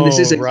 And this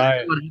is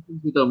exactly what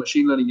happens with our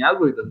machine learning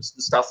algorithms,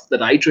 the stuff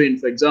that I train,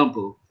 for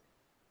example,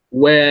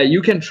 where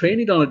you can train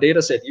it on a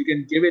data set. You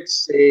can give it,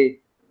 say,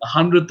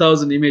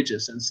 100,000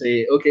 images and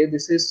say, okay,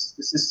 this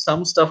is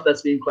some stuff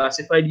that's being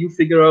classified. You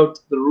figure out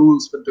the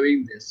rules for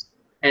doing this,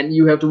 and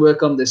you have to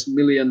work on this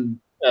million.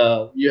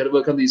 You have to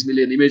work on these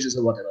million images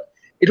or whatever.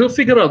 It will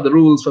figure out the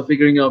rules for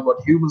figuring out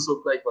what humans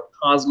look like, what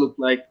cars look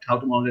like, how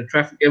to monitor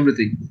traffic,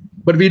 everything.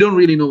 But we don't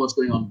really know what's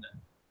going on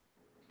there.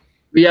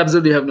 We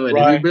absolutely have no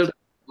idea. We build a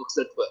box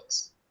that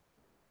works.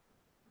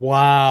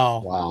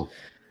 Wow.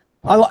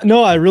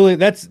 I really,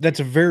 that's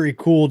a very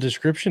cool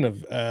description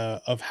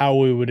of how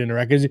we would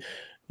interact. Because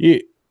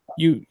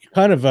you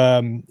kind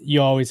of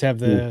you always have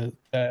the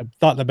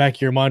thought in the back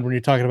of your mind when you're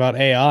talking about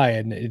AI,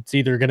 and it's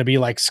either going to be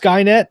like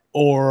Skynet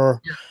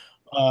or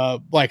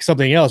like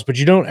something else, but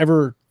you don't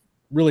ever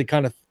really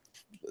kind of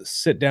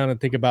sit down and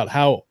think about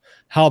how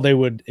they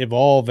would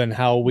evolve and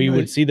how we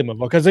would see them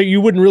evolve, because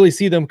you wouldn't really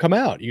see them come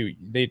out.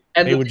 They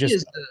would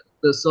just.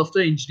 The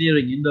software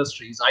engineering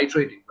industry is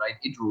iterating, right?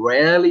 It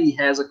rarely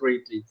has a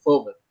great leap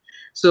forward.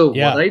 So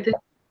what I think,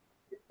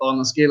 on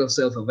a scale of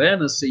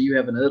self-awareness, say you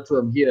have an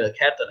earthworm here, a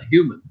cat, and a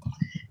human.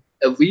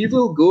 We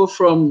will go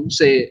from,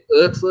 say,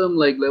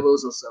 earthworm-like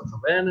levels of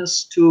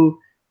self-awareness to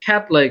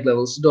cat-like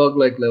levels,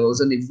 dog-like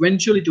levels, and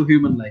eventually to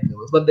human-like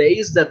levels. But there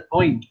is that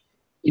point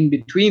in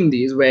between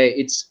these where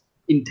it's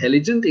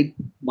intelligent. It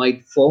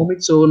might form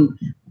its own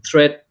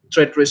threat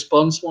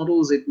response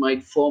models. It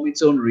might form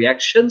its own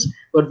reactions,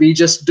 but we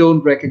just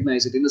don't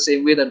recognize it in the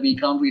same way that we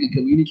can't really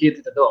communicate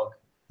with a dog.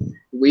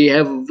 We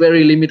have a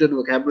very limited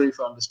vocabulary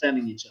for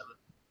understanding each other,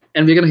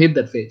 and we're going to hit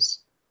that phase.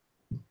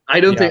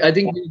 I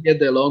think we'll get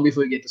there long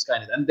before we get to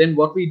Skynet. And then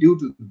what we do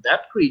to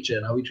that creature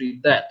and how we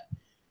treat that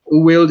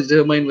will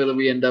determine whether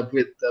we end up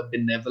with a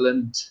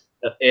benevolent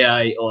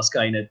AI or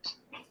Skynet.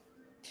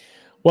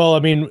 Well, I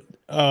mean,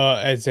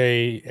 as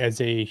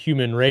a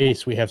human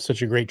race, we have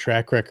such a great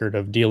track record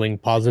of dealing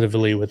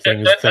positively with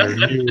things that are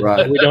new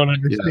that we don't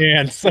understand.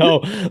 Yeah.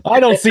 So I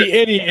don't see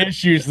any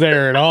issues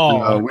there at all.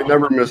 No, we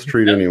never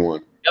mistreat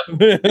anyone.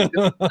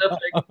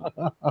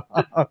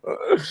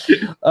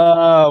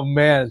 Oh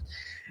man.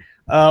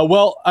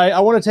 Well, I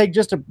want to take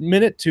just a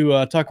minute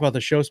to talk about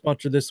the show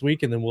sponsor this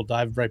week, and then we'll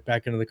dive right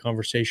back into the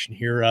conversation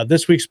here.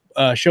 This week's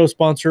show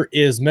sponsor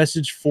is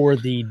Message for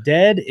the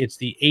Dead. It's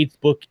the 8th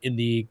book in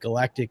the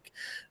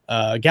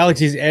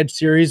Galaxy's Edge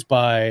series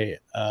by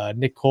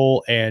Nick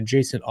Cole and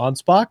Jason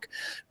Onspach.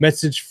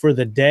 Message for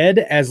the Dead.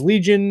 As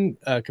Legion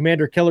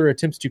Commander Keller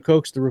attempts to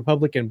coax the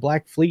Republic and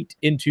Black Fleet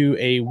into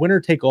a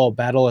winner-take-all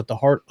battle at the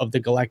heart of the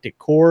Galactic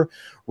Core,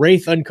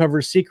 Wraith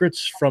uncovers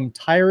secrets from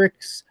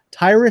Tyrus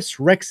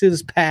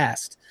Rechs'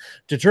 past.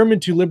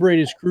 Determined to liberate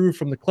his crew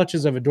from the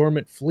clutches of a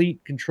dormant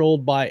fleet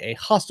controlled by a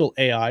hostile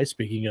AI,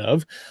 speaking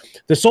of,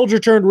 the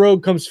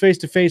soldier-turned-rogue comes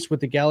face-to-face with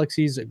the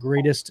galaxy's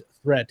greatest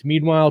threat.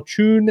 Meanwhile,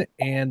 Chun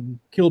and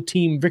Kill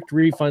Team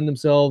Victory find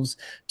themselves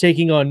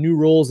taking on new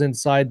roles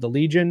inside the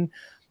Legion,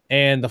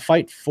 and the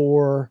fight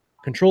for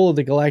control of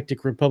the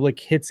Galactic Republic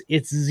hits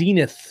its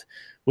zenith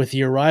with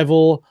the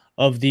arrival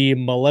of the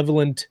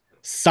malevolent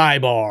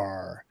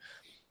Cybar.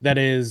 That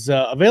is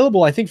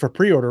available, I think, for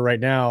pre-order right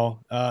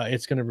now.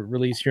 It's going to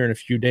release here in a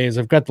few days.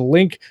 I've got the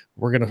link.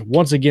 We're going to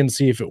once again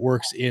see if it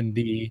works in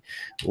the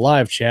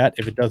live chat.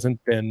 If it doesn't,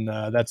 then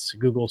that's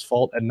Google's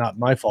fault and not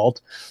my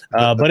fault.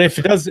 But if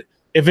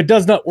it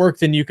does not work,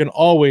 then you can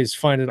always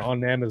find it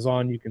on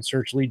Amazon. You can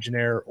search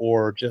Legionnaire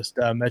or just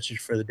Message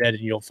for the Dead,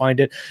 and you'll find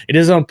it. It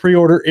is on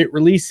pre-order. It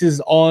releases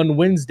on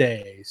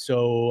Wednesday,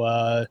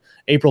 so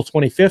April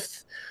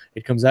 25th.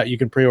 It comes out. You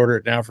can pre-order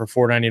it now for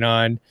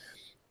 $4.99.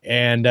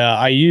 And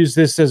I use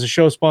this as a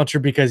show sponsor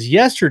because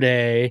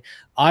yesterday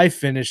I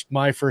finished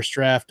my first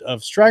draft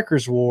of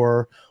Strikers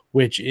War,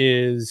 which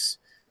is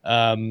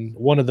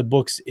one of the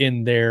books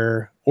in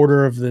their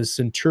Order of the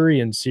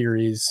Centurion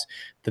series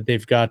that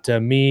they've got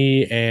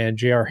me and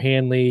J.R.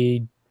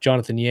 Hanley,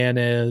 Jonathan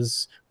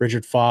Yanez,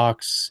 Richard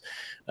Fox,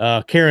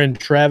 Karen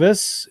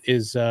Travis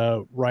is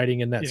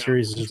writing in that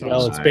series as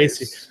well.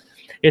 Nice.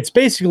 It's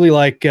basically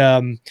like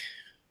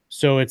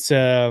so it's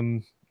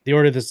the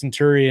Order of the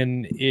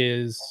Centurion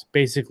is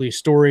basically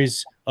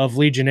stories of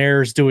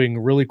Legionnaires doing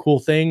really cool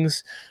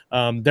things.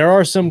 There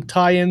are some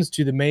tie-ins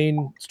to the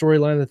main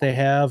storyline that they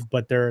have,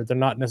 but they're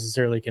not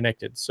necessarily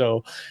connected.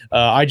 So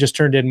I just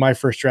turned in my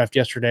first draft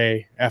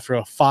yesterday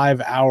after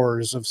 5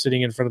 hours of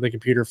sitting in front of the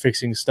computer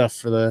fixing stuff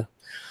for the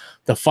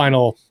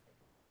final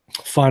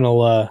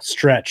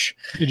stretch.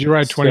 Did you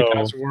write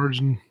 20,000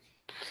 words?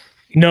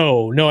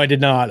 No, I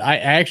did not.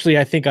 I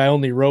think I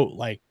only wrote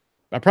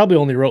I probably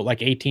only wrote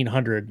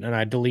 1,800, and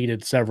I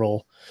deleted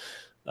several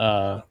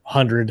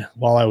hundred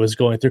while I was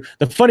going through.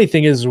 The funny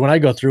thing is when I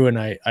go through and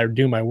I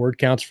do my word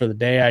counts for the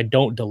day, I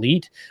don't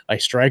delete. I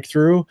strike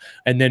through,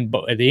 and then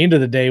at the end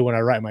of the day when I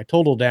write my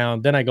total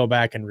down, then I go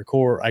back and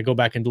record. I go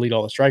back and delete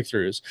all the strike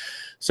throughs.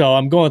 So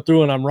I'm going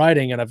through and I'm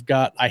writing, and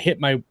I hit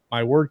my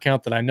word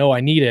count that I know I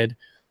needed,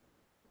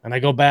 and I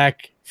go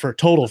back for a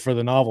total for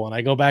the novel, and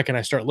I go back and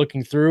I start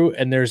looking through,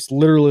 and there's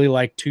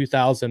literally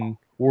 2,000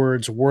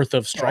 words worth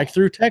of strike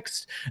through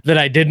text that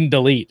I didn't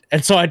delete,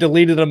 and so I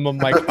deleted them. I'm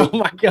like, oh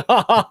my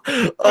god,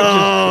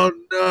 oh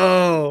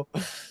no.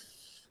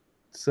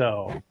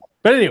 So,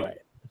 but anyway,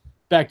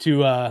 back to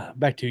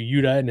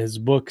Yuda and his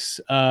books.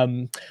 A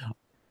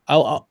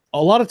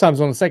lot of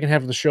times on the second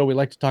half of the show, we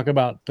like to talk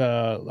about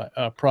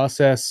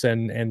process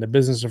and the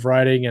business of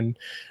writing, and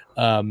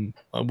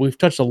we've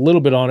touched a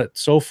little bit on it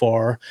so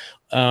far.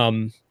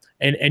 And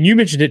you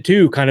mentioned it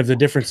too, kind of the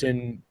difference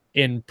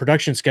in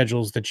production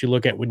schedules that you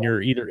look at when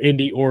you're either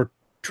indie or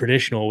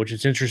traditional, which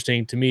is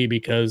interesting to me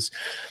because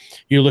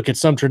you look at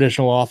some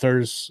traditional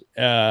authors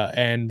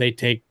and they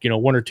take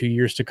 1 or 2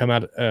 years to come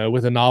out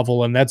with a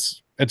novel, and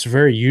that's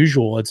very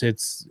usual.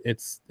 It's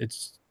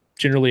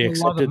generally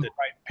accepted that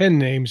write pen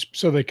names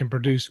so they can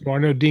produce more. I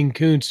know Dean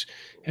Koontz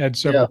had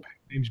several pen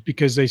names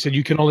because they said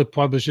you can only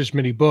publish this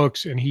many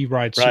books, and he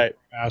writes super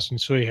fast, and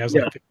so he has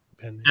 50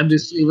 pen. And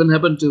this even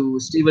happened to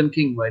Stephen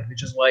King, right?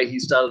 Which is why he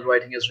started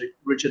writing as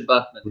Richard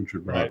Bachman.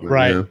 Richard Right, Bachman,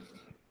 right, yeah.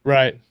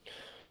 right.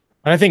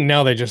 I think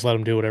now they just let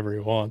him do whatever he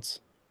wants.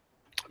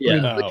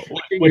 Yeah,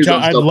 Which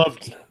I'd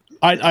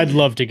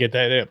love to get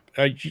that.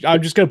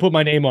 I'm just gonna put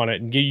my name on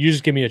it, and you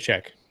just give me a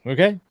check,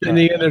 okay? In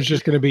the end, there's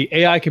just going to be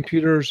AI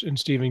computers and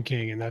Stephen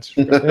King, and that's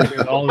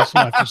all that's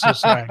left of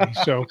society.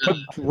 So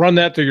run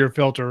that through your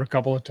filter a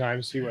couple of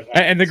times, see what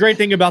happens. And the great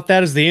thing about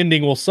that is the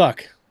ending will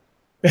suck.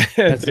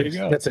 There you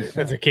go. That's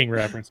a King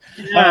reference.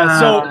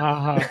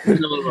 Yeah.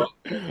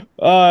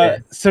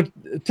 So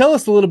tell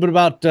us a little bit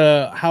about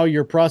how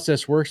your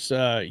process works,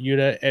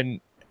 Yuda, and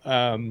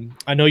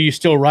I know you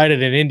still write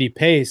at an indie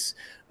pace,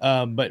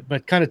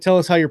 but kind of tell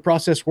us how your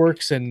process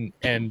works and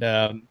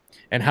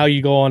how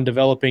you go on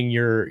developing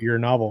your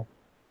novel.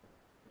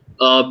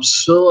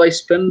 So I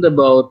spend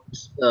about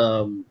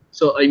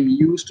so I'm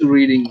used to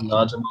reading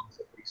large amounts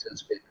of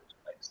research papers,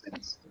 right?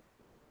 Since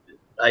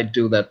I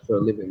do that for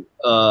a living.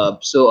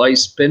 So I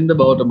spend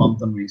about a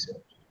month on research,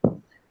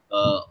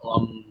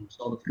 on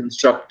sort of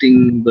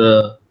constructing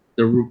the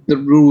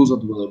rules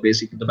of the world,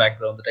 basically the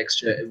background, the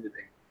texture,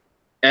 everything.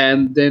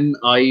 And then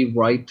I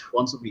write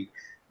once or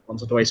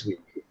twice a week,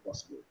 if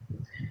possible.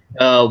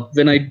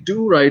 When I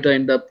do write, I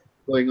end up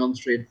going on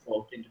straight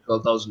for 10 to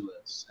 12,000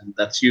 words, and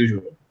that's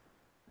usual.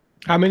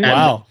 How many?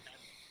 Wow.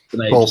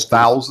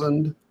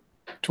 12,000?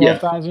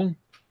 12,000?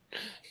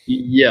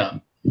 Yeah.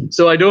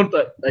 So I don't,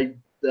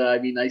 I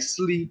mean, I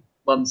sleep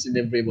once in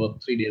every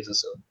about 3 days or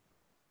so.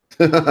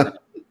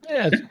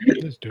 Yeah,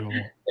 it's doable.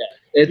 Yeah,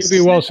 It'll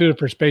be well suited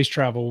for space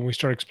travel when we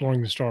start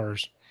exploring the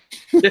stars.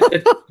 Well,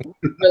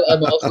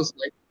 I'm also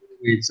slightly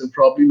overweight, so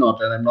probably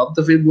not. And I'm not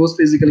the most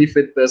physically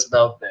fit person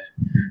out there.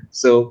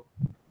 So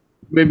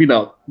maybe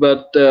not.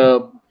 But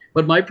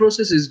my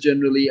process is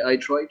generally I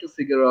try to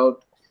figure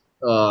out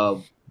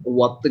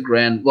what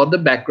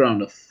the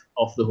background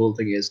of the whole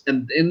thing is,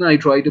 and then I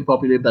try to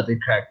populate that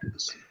with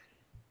characters.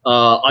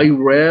 I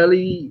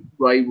rarely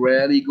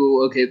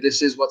go, okay,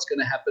 this is what's going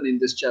to happen in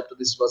this chapter.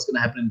 This is what's going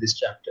to happen in this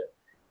chapter.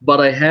 But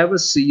I have a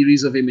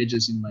series of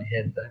images in my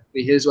head.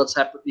 Here's what's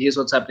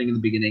happening in the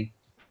beginning.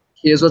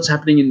 Here's what's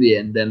happening in the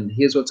end. Then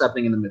here's what's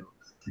happening in the middle.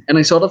 And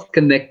I sort of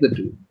connect the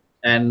two.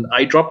 And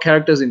I drop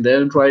characters in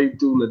there and try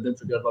to let them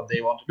figure out what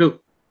they want to do.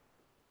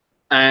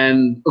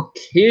 And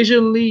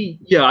occasionally,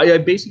 yeah, I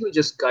basically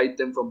just guide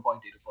them from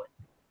point A to point.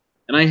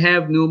 And I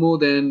have no more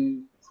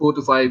than 4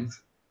 to 5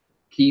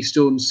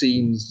 keystone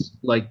scenes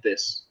like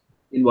this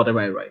in whatever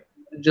I write.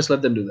 Just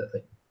let them do their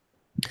thing.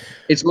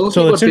 It's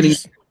mostly about filling.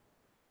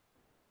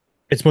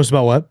 It's most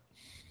about what?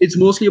 It's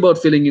mostly about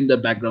filling in the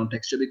background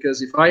texture,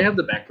 because if I have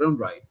the background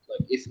right,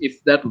 like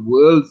if that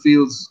world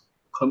feels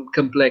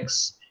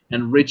complex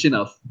and rich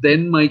enough,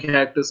 then my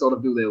characters sort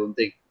of do their own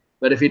thing.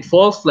 But if it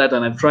falls flat,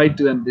 and I've tried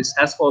to, and this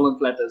has fallen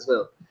flat as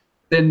well,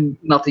 then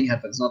nothing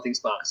happens, nothing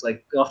sparks.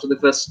 Like after the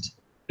first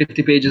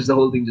 50 pages, the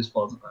whole thing just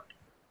falls apart.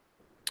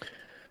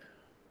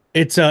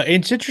 It's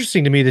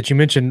interesting to me that you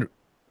mentioned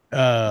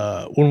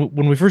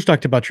when we first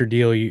talked about your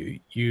deal,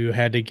 you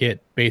had to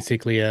get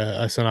basically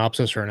a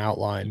synopsis or an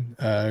outline,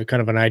 kind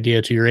of an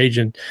idea to your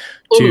agent.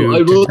 I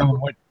wrote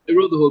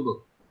the whole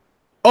book.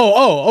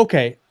 Oh,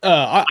 okay.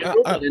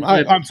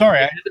 I'm sorry.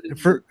 I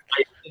did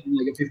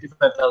like a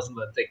 55,000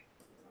 word thing.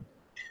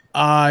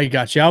 I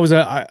got you.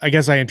 I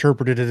guess I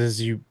interpreted it as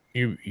you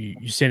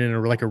sent in a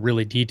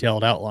really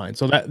detailed outline.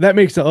 So that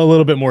makes a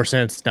little bit more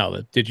sense now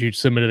that you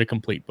submitted a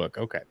complete book.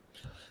 Okay.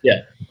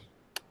 Yeah.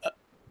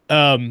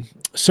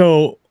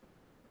 So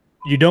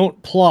you don't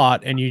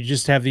plot and you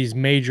just have these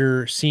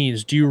major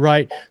scenes. Do you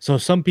write? So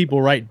some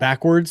people write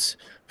backwards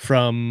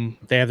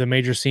they have the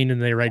major scene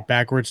and they write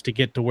backwards to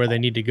get to where they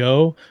need to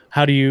go.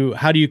 How do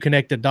you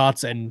connect the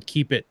dots and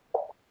keep it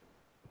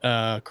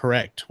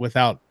correct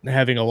without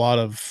having a lot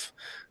of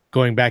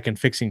going back and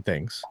fixing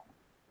things?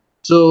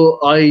 So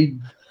I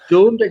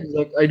don't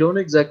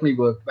exactly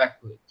work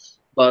backwards,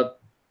 but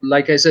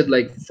like I said,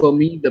 like for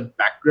me, the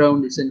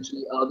background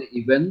essentially are the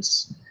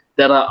events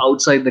that are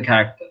outside the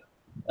character.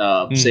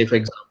 Say, for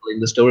example, in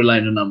the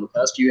storyline of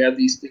Numbercast, you have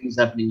these things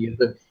happening. You have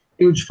the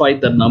huge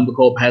fight that Number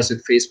Corp has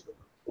with Facebook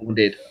over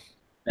data,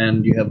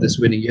 and you have this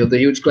winning. You have the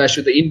huge clash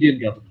with the Indian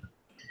government,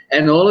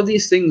 and all of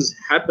these things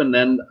happen.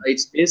 And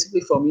it's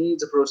basically, for me,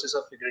 it's a process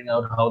of figuring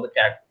out how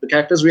the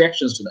characters'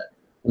 reactions to that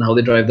and how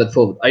they drive that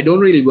forward. I don't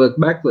really work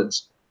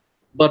backwards,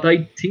 but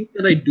I think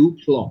that I do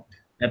plot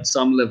at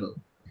some level.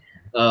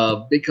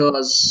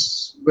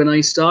 Because when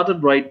I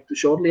started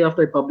shortly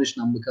after I published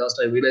Numbercast,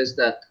 I realized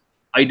that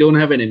I don't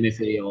have an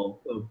MFA or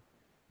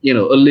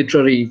a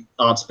literary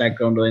arts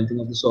background or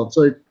anything of the sort.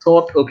 So I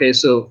thought, okay,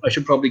 so I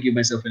should probably give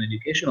myself an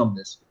education on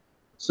this.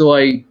 So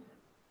I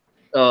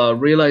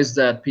realized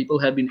that people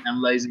have been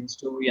analyzing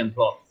story and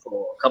plot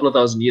for a couple of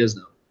thousand years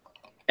now,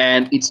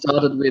 and it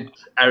started with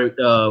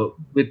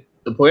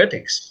the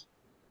Poetics,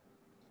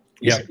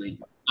 basically.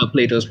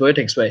 Plato's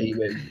Poetics, where he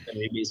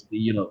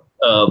basically,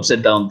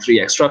 set down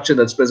 3-act structure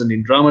that's present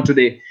in drama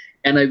today.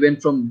 And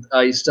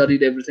I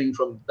studied everything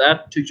from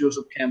that to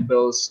Joseph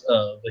Campbell's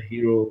The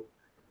Hero,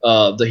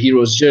 the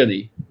hero's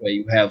journey, where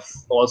you have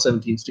all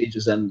 17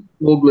 stages and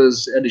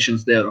Vogler's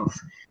editions thereof.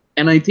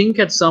 And I think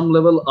at some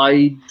level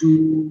I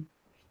do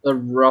a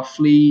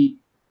roughly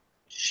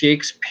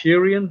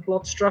Shakespearean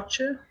plot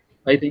structure.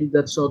 I think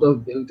that's sort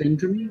of built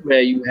into me,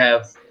 where you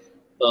have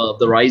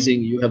the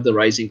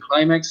rising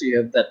climax, you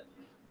have that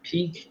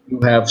peak, you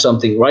have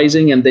something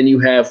rising, and then you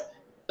have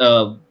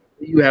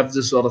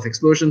this sort of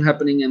explosion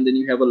happening, and then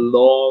you have a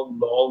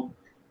long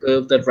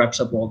curve that wraps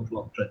up all the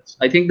plot threads.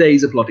 I think there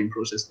is a plotting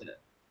process there,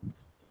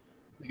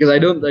 because I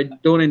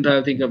don't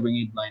entirely think of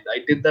bringing it blind. I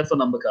did that for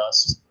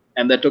Numbercast,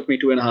 and that took me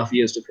 2.5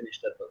 years to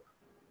finish that book.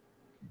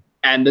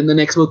 And then the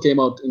next book came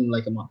out in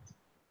like a month.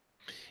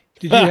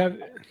 Did you have?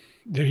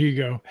 There you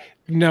go.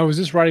 Now, is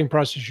this writing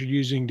process you're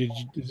using?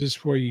 Is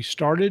this where you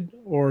started,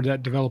 or did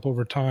that develop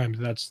over time?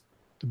 That's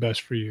the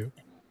best for you.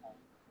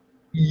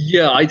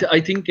 Yeah,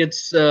 I think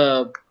it's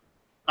a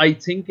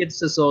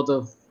sort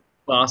of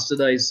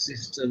bastardized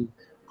system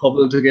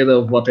cobbled together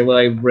of whatever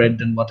I've read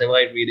and whatever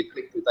I really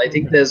clicked with. I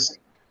think there's,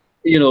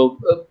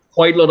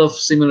 quite a lot of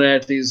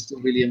similarities to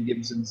William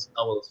Gibson's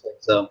novels, for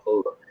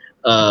example,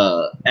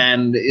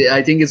 and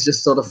I think it's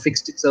just sort of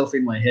fixed itself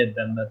in my head,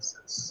 and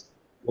that's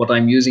what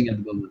I'm using at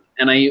the moment.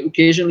 And I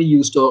occasionally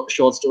use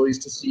short stories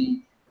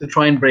to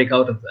try and break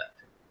out of that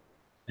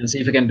and see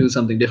if I can do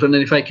something different,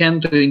 and if I can,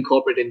 to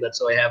incorporate in that,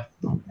 so I have,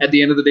 at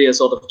the end of the day, a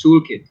sort of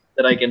toolkit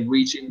that I can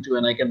reach into,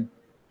 and I can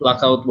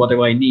pluck out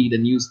whatever I need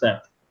and use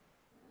that.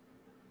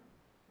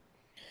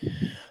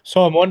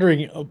 So I'm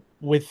wondering,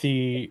 with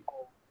the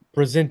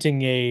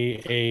presenting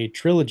a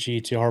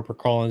trilogy to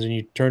HarperCollins, and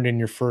you turned in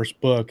your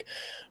first book,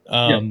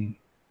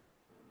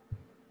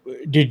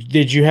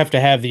 did you have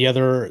to have the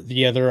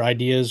other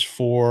ideas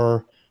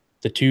for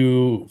the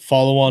 2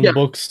 follow-on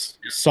books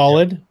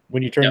solid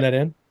when you turned that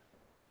in?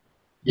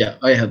 Yeah,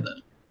 I have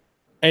that.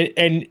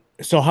 And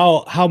so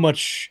how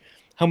much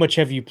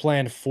have you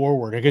planned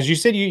forward? Because you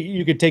said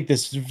you could take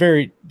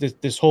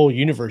this whole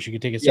universe, you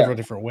could take it several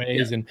different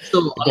ways and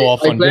so go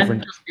off on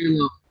different.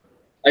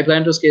 I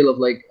plan to scale of,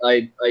 like,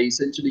 I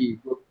essentially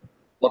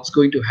what's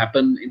going to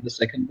happen in the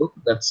second book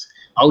that's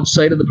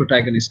outside of the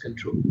protagonist's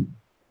control.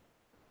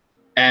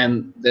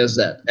 And there's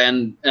that.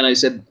 And I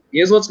said,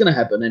 here's what's going to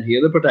happen, and here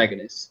are the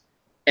protagonists.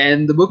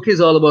 And the book is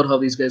all about how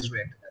these guys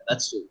react to that.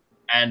 That's 2.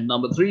 And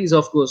number 3 is,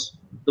 of course,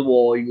 the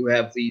war. You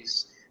have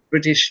these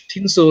British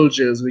tin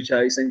soldiers, which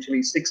are essentially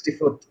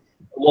 60-foot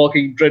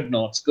walking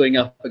dreadnoughts going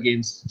up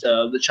against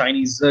the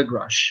Chinese Zerg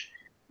rush,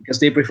 because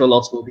they prefer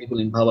lots more people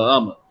in power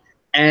armor.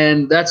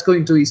 And that's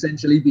going to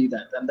essentially be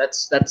that. And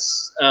that's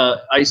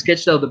I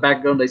sketched out the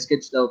background, I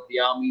sketched out the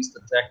armies,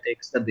 the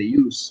tactics that they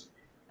use.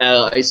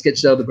 I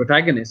sketched out the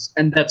protagonists,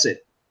 and that's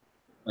it.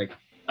 Like,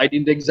 I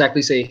didn't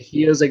exactly say,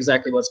 here's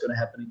exactly what's going to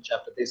happen in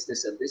chapter this,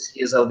 and this.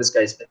 Here's how this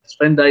guy's best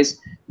friend dies.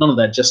 None of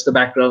that, just the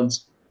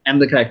backgrounds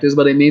and the characters,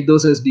 but I made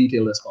those as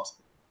detailed as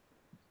possible.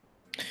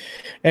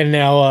 And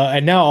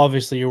now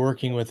obviously you're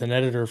working with an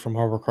editor from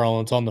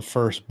HarperCollins on the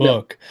first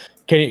book.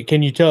 Yeah.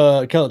 Can you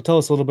tell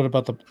us a little bit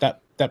about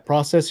that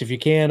process, if you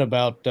can,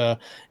 about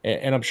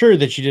and I'm sure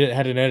that you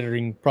had an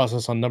editing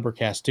process on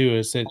Numbercast too.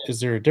 Is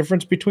there a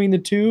difference between the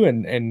two,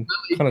 and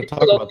kind of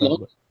talk about that a little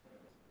bit?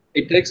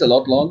 It takes a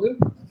lot longer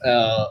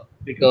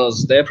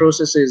because their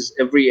process is,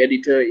 every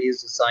editor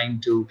is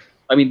assigned to,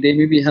 I mean, they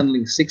may be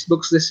handling 6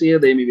 books this year,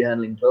 they may be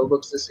handling 12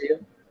 books this year,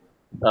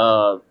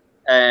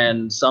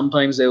 and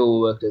sometimes they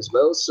overworked as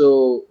well.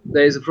 So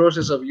there is a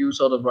process of you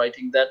sort of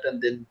writing that,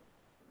 and then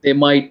they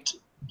might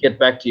get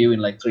back to you in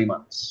like 3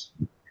 months.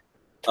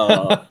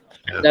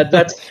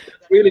 That's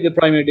really the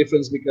primary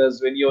difference,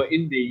 because when you're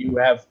indie,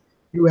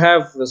 you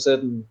have a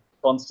certain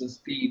constant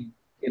speed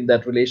in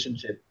that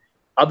relationship.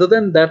 Other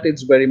than that,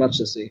 it's very much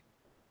the same,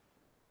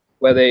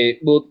 where they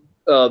both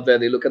where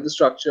they look at the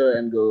structure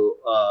and go,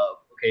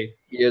 okay,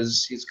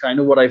 here's kind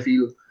of what I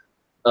feel,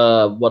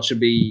 what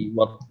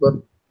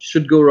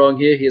should go wrong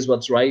here, here's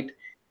what's right,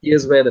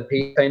 here's where the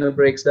pace kind of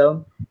breaks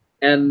down,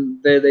 and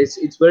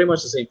it's very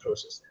much the same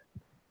process.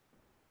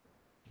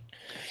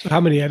 So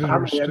how many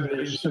editors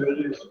do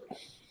they use?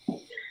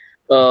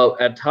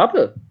 At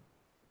Harper.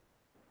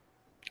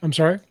 I'm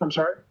sorry?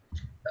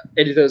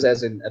 Editors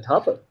as in at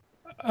Harper.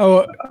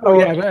 Oh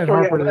yeah, at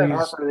Harper they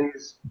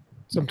use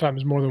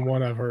sometimes more than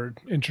one, I've heard,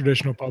 in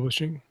traditional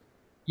publishing.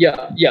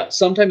 Yeah,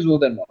 sometimes more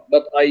than one.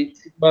 But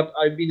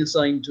I've been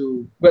assigned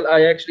to, well,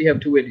 I actually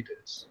have 2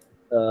 editors.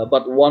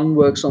 But one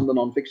works on the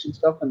non-fiction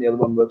stuff and the other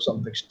one works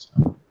on fiction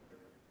stuff.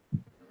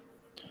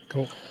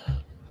 Cool.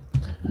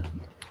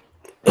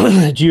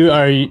 Do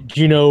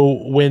you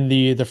know when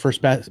the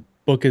first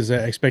book is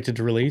expected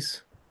to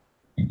release?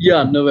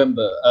 Yeah,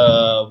 November.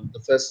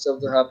 The first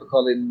of the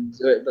HarperCollins,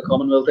 the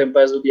Commonwealth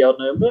Empires will be out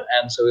November,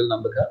 and so will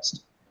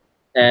Numbercast.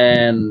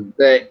 And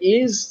there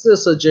is the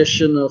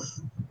suggestion of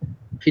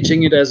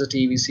pitching it as a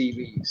TV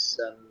series,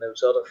 and I've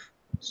sort of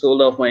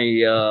sold off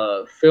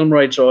my film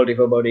rights royalty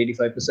for about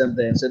 85%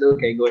 there, and said,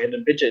 okay, go ahead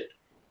and pitch it.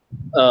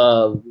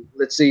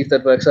 Let's see if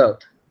that works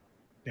out.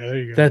 Yeah, there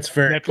you go. That's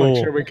very Netflix, cool.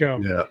 Here we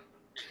go. Yeah.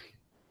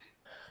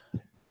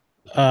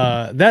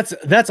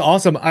 That's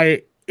awesome.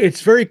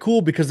 it's very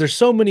cool because there's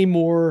so many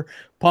more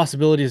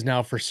possibilities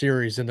now for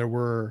series than there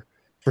were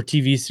for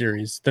TV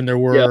series than there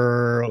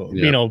were,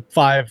 you know,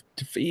 5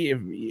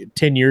 to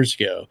 10 years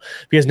ago.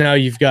 Because now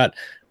you've got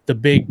the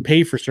big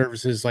pay for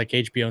services like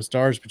HBO and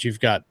Stars, but you've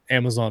got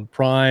Amazon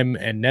Prime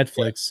and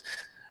Netflix.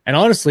 And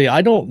honestly,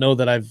 I don't know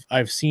that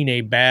I've seen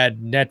a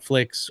bad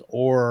Netflix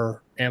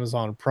or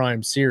Amazon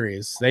Prime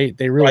series. They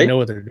really know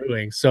what they're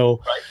doing.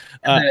 So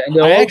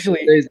and I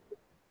actually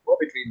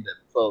between them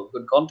for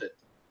good content.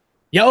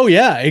 Yeah, oh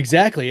yeah,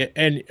 exactly.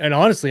 And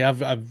honestly,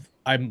 I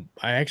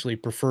actually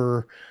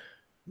prefer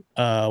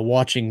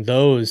watching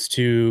those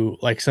to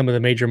like some of the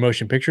major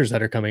motion pictures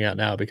that are coming out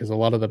now, because a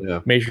lot of the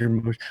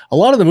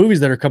movies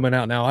that are coming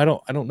out now, I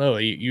don't know.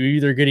 You're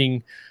either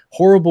getting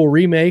horrible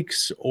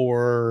remakes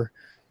or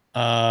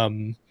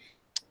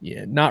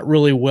not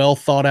really well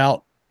thought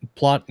out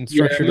plot and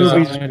structure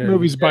design.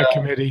 Movies by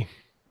committee.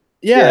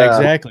 Yeah,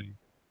 exactly.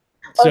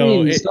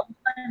 So I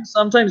mean,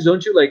 sometimes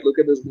don't you like look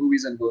at those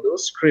movies and go,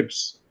 those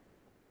scripts,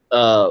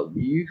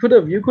 you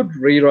could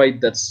rewrite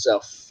that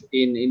stuff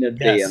in a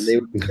day, and they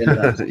would be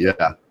fantastic.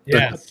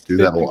 Do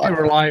that a lot. They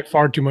rely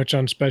far too much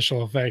on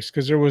special effects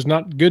because there was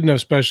not good enough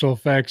special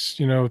effects,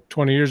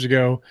 20 years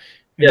ago.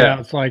 And now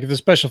it's like if the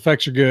special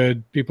effects are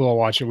good, people will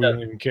watch it. We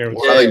don't even care.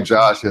 Well, I think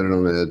Josh hit it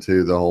on the head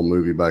too, the whole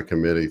movie by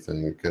committee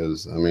thing.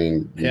 Because I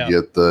mean, you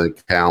get the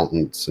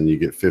accountants and you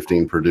get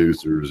 15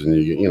 producers, and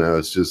you get,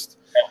 it's just.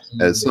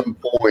 At some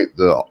point,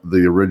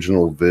 the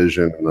original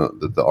vision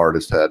that the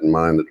artist had in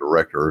mind, the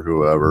director or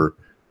whoever,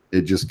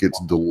 it just gets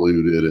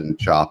diluted and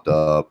chopped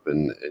up,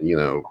 and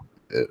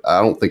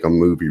I don't think a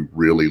movie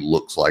really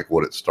looks like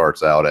what it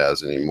starts out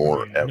as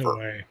anymore ever. No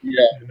way.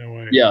 No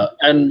way. Yeah,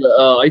 and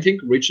I think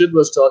Richard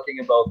was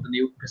talking about the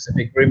new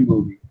Pacific Rim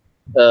movie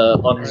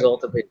on his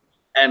author page,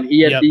 and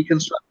he had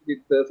deconstructed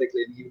it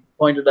perfectly, and he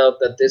pointed out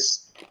that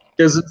this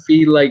doesn't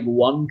feel like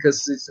one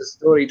because it's a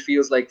story. It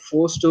feels like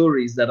 4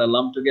 stories that are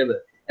lumped together.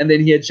 And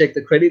then he had checked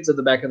the credits at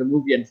the back of the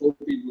movie, and 4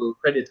 people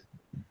credited.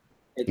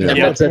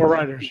 4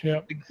 writers. Yeah,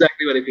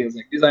 exactly what it feels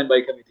like. Designed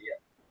by committee.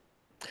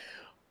 Yeah.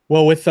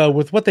 Well, with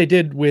what they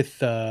did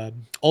with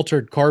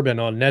Altered Carbon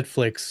on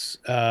Netflix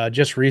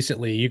just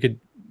recently, you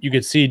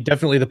could see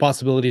definitely the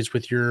possibilities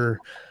with your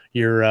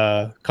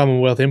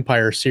Commonwealth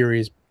Empire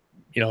series,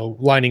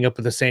 lining up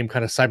with the same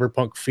kind of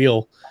cyberpunk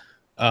feel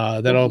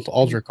that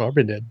Altered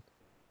Carbon did.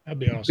 That'd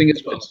be awesome.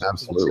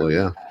 Absolutely,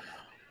 yeah.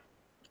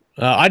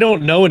 I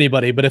don't know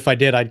anybody, but if I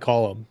did, I'd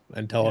call him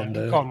and tell him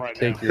to call him right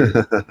take your.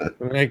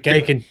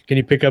 Okay, can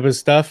you pick up his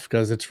stuff,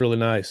 because it's really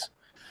nice.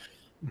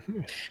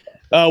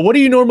 What do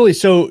you normally?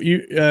 So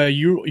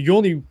you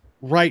only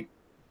write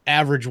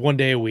average 1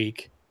 day a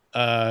week.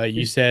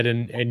 You said,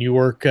 and you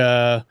work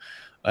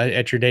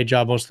at your day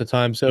job most of the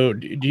time. So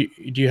do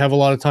you have a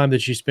lot of time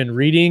that you spend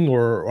reading,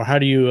 or how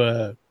do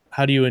you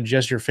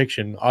ingest your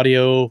fiction?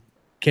 Audio,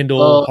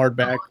 Kindle,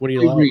 hardback? What do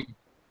you like?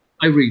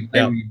 I read.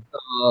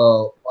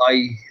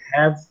 I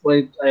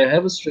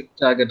have a strict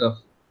target of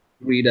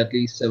read at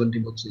least 70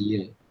 books a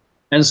year,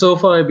 and so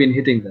far I've been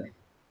hitting that.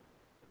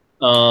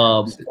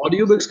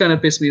 Audiobooks kind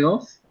of piss me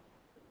off.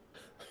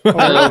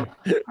 I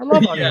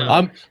love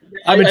audio.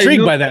 I'm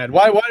intrigued by that.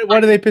 Why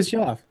do they piss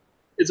you off?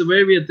 It's a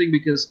very weird thing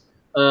because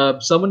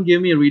someone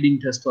gave me a reading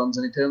test once,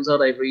 and it turns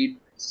out I read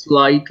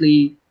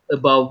slightly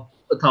above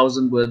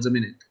 1,000 words a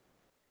minute.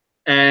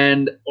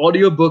 And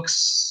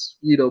audiobooks,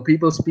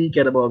 people speak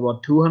at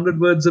about 200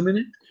 words a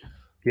minute.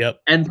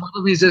 Yep. And part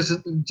of me is just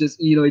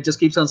it just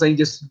keeps on saying,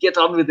 just get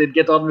on with it.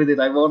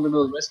 I want to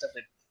know the rest of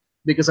it,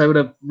 because I would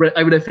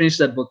have finished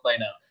that book by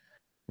now.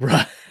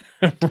 Right.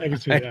 I can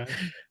see that.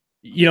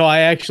 I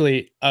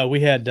actually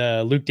we had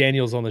Luke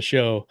Daniels on the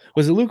show.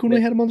 Was it Luke when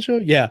we had him on the show?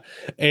 Yeah.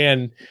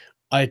 And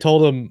I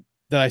told him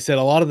that I said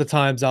a lot of the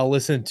times I'll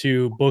listen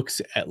to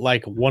books at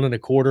like 1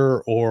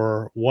 1/4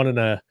 or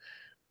 1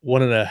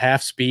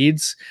 1/2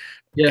 speeds.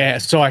 Yeah,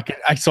 so I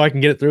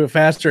can get it through it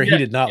faster. He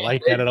did not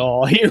like that at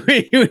all.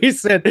 He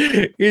said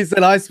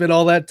I spent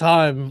all that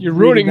time. You're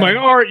ruining my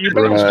art. You're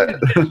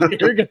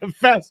gonna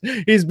fast.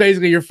 He's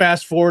basically you're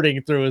fast forwarding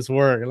through his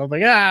work, and I'm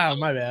like,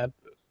 my bad.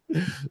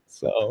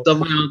 So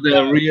somehow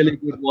the really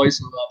good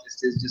voiceover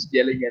artist is just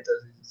yelling at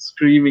us,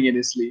 screaming in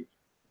his sleep.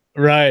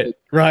 Right.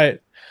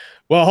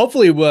 Well,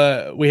 hopefully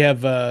we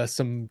have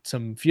some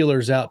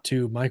feelers out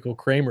to Michael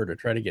Kramer to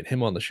try to get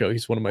him on the show.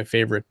 He's one of my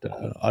favorite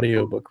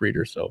audiobook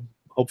readers, so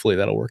hopefully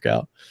that'll work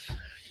out.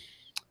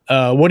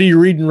 What are you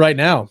reading right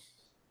now?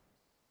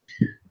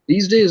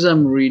 These days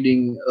I'm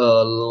reading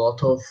a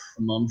lot of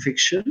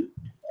nonfiction.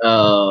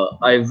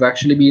 I've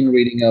actually been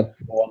reading up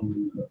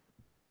on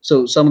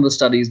some of the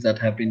studies that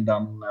have been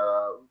done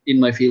in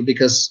my field,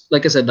 because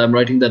like I said, I'm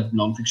writing that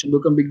nonfiction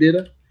book on big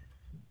data.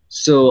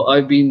 So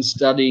I've been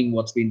studying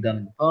what's been done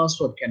in the past,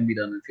 what can be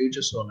done in the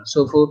future, so on and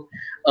so forth.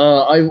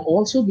 I've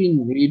also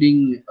been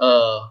reading,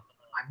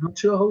 I'm not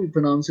sure how you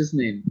pronounce his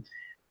name.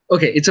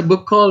 Okay, it's a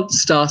book called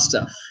Star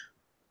Stuff.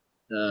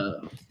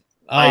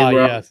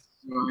 Yes.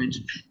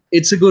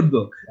 It's a good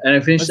book. And I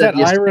finished that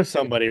Ira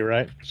somebody,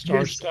 right?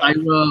 Star Stuff.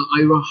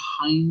 Ira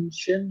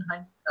Heinchen,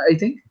 I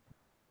think.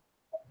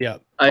 Yeah.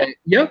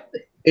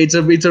 It's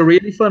a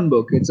really fun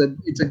book. It's a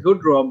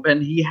good romp,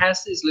 and he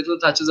has these little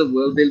touches of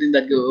world building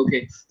that go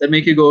okay, that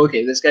make you go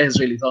okay, this guy has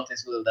really thought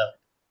this world out.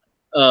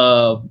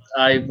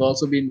 I've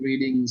also been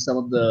reading some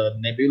of the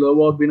Nebula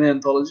Award winner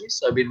anthologies.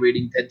 So I've been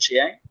reading Ted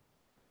Chiang,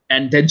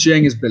 and Ted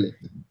Chiang is brilliant.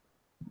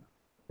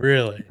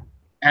 Really?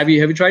 Have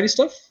you tried his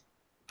stuff?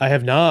 I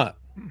have not.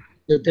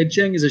 So Ted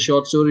Chiang is a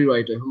short story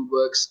writer who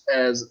works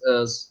as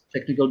a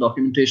technical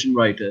documentation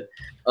writer.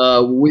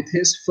 With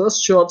his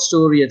first short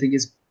story, I think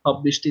is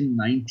published in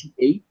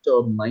 98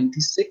 or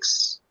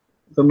 96,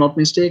 if I'm not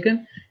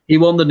mistaken. He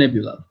won the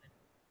Nebula.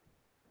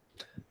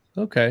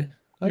 Okay.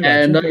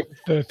 And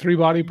the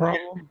three-body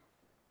problem?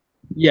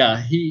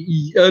 Yeah,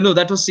 no,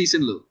 that was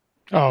Cecil Liu.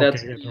 Oh,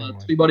 that's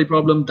three-body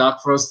problem,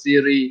 Dark Frost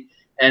theory,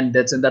 and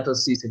that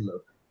was Cecil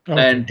Liu. Okay.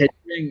 And Ted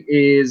Chiang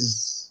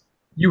is,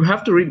 you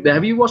have to read.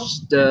 Have you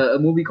watched a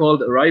movie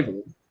called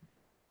Arrival?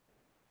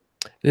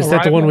 Is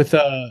that the one with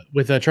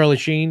Charlie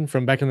Sheen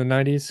from back in the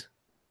 90s?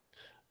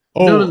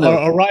 Oh,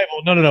 no.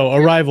 Arrival. No.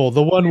 Arrival.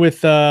 The one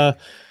with what's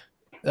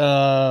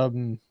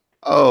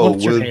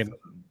her name?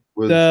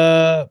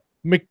 The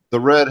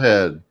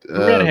redhead. The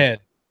redhead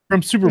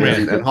from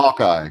Superman and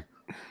Hawkeye.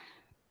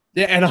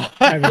 Yeah, and I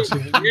haven't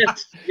seen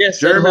it.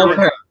 Yes.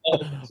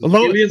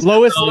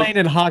 Lois Lane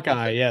and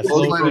Hawkeye. Yes,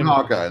 Lois Lane and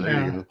Hawkeye.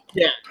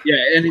 Yeah,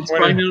 and it's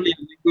primarily a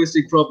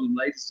linguistic problem,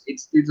 right?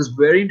 It was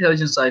very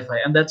intelligent sci-fi,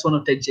 and that's one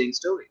of Ted Chiang's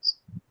stories.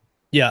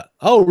 Yeah.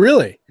 Oh,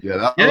 really?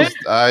 Yeah, was,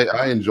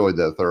 I enjoyed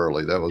that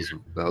thoroughly. That was a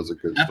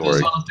good story. That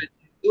was one of Ted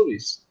Chiang's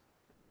stories.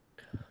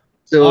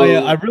 So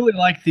I really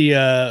like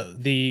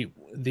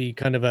the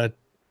kind of a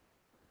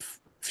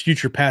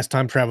future past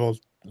time travel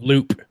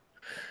loop.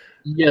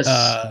 Yes,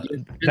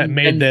 that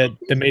made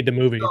the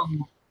movie.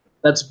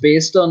 That's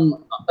based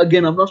on,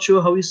 again, I'm not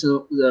sure how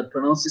you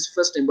pronounce his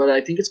first name, but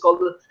I think it's called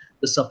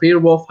the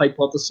Sapir-Whorf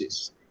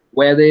hypothesis,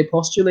 where they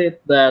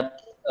postulate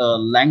that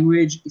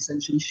language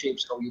essentially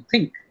shapes how you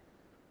think.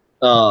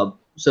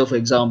 So, for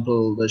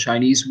example, the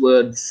Chinese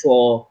word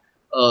for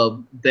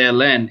their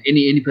land,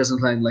 any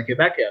person's land, like your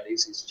backyard,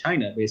 is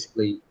China.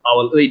 Basically,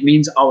 it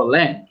means our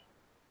land,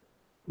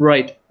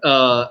 right?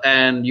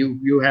 And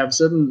you have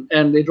certain,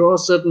 and they draw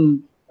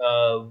certain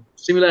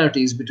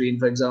similarities between,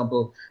 for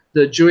example,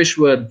 the Jewish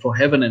word for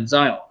heaven and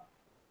Zion,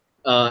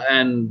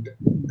 and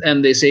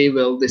they say,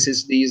 well,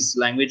 these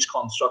language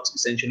constructs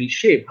essentially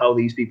shape how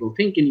these people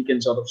think, and you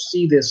can sort of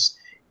see this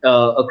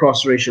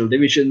across racial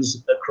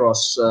divisions,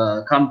 across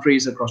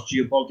countries, across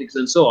geopolitics,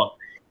 and so on.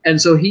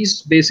 And so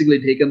he's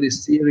basically taken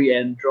this theory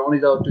and drawn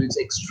it out to its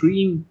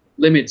extreme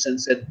limits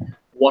and said,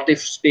 what if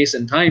space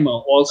and time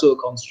are also a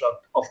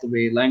construct of the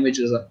way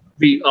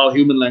our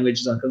human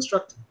languages are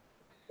constructed?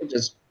 Which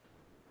is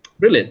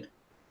brilliant.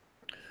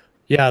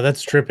 Yeah,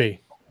 that's trippy,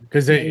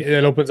 because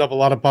it opens up a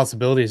lot of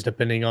possibilities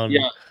depending on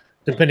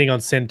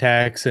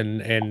syntax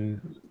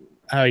and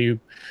how you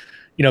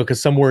know,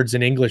 because some words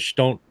in English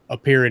don't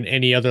appear in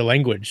any other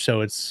language,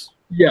 so it's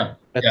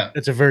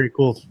it's a very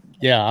cool.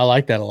 Yeah, I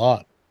like that a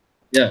lot.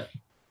 Yeah.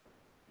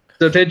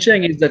 So Ted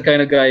Chiang is that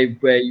kind of guy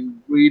where you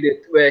read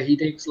it, where he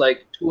takes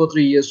like 2 or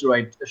 3 years to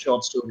write a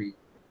short story,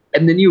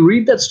 and then you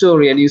read that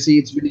story and you see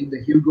it's winning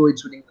the Hugo,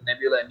 it's winning the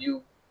Nebula, and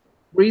you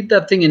read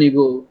that thing and you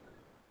go,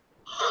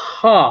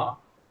 ha.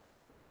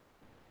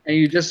 And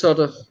you just sort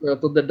of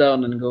put that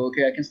down and go,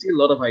 okay, I can steal a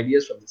lot of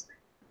ideas from this thing.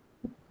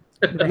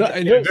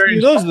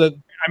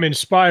 I'm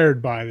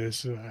inspired by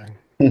this.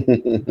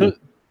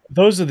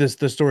 Those are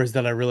the stories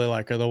that I really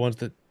like, are the ones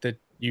that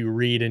you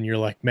read and you're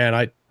like, man,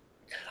 I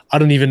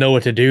don't even know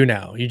what to do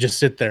now. You just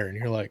sit there and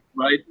you're like,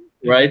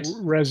 right.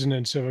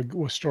 Resonance of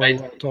a story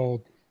well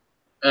told.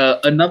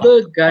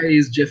 Another guy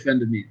is Jeff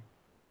Vandermeer.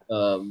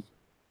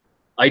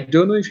 I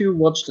don't know if you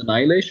watched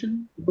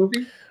Annihilation, the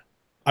movie.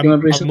 I'm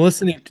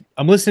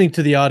listening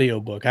to the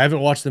audiobook. I haven't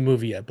watched the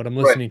movie yet, but I'm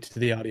listening to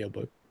the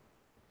audiobook.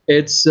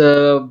 It's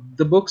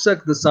the books,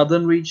 like the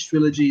Southern Reach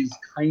trilogy, is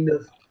kind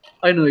of,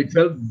 I know, it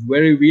felt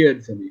very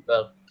weird for me,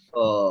 but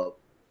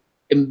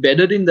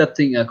embedded in that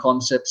thing are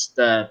concepts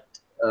that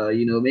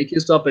make you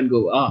stop and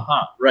go,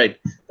 aha, right,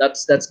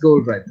 that's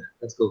gold right there.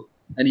 That's gold.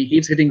 And he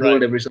keeps hitting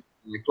gold every so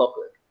like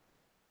clockwork.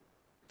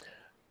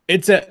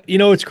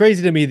 It's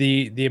crazy to me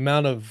the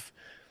amount of,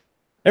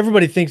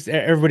 everybody says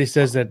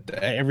that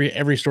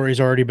every story's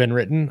already been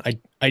written.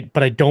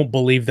 But I don't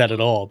believe that at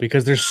all,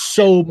 because there's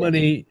so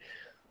many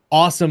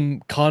awesome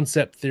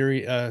concept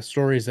theory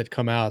stories that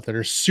come out that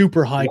are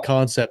super high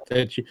concept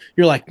that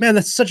you're like, man,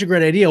 that's such a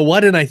great idea. Why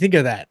didn't I think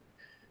of that?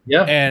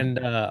 Yeah. And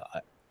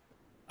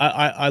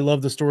I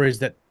love the stories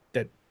that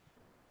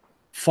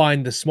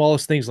find the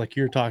smallest things, like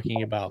you're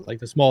talking about, like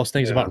the smallest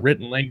things about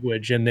written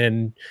language, and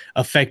then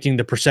affecting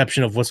the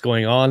perception of what's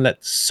going on.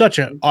 That's such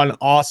an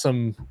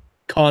awesome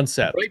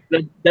concept.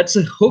 Right. That's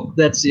a hook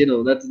that's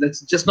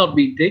just not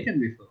been taken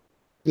before.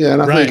 Yeah,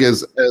 and I think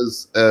as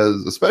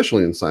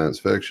especially in science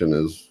fiction,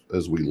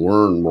 as we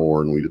learn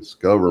more and we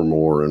discover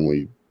more and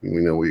we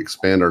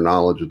expand our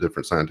knowledge of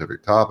different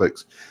scientific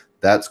topics,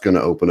 that's going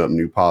to open up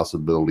new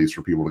possibilities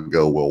for people to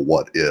go, well,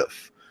 what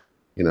if?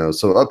 You know,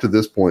 so up to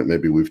this point,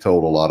 maybe we've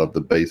told a lot of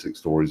the basic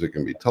stories that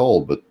can be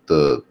told, but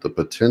the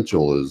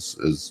potential is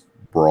as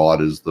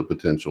broad as the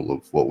potential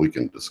of what we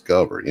can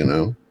discover, you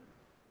know?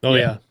 Oh,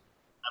 yeah.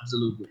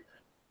 Absolutely.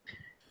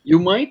 You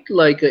might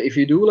like, if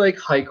you do like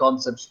high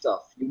concept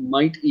stuff,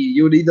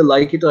 you'd either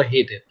like it or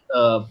hate it.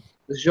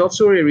 The short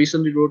story I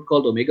recently wrote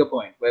called Omega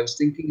Point, where I was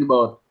thinking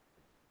about,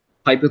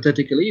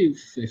 hypothetically,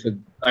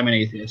 I'm an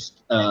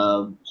atheist.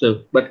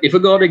 But if a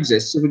god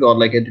exists, if a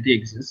godlike entity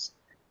exists,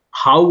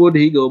 how would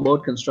he go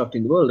about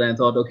constructing the world? And I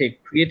thought, okay,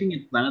 creating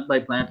it planet by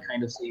planet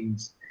kind of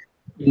seems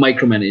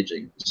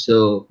micromanaging.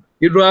 So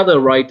you'd rather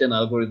write an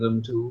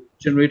algorithm to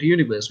generate a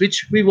universe,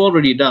 which we've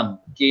already done.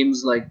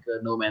 Games like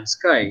No Man's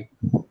Sky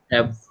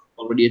have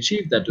already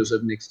achieved that to a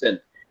certain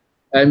extent.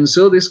 And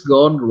so this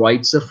god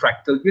writes a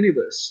fractal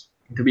universe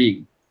into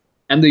being.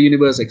 And the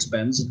universe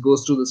expands. It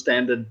goes through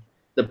the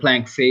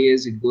Planck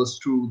phase. It goes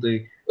through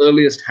the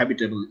earliest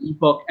habitable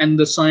epoch. And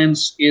the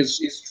science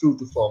is true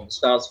to form. The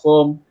stars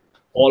form.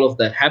 All of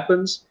that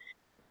happens.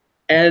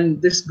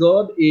 And this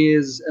god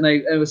is, and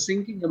I was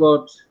thinking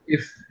about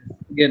if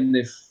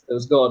there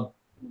was God,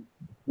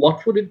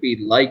 what would it be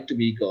like to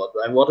be God?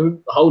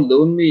 And how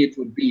lonely it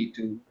would be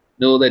to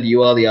know that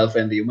you are the Alpha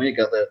and the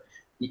Omega,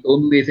 the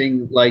only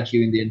thing like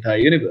you in the entire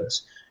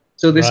universe.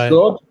 So this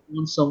God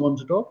wants someone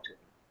to talk to.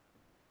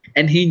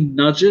 And he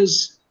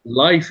nudges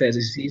life as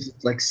he sees it,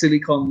 like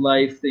Silicon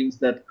life, things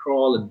that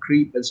crawl and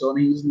creep and so on.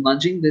 He's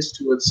nudging this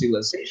towards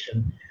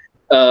civilization.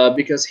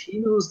 Because he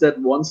knows that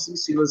once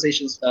these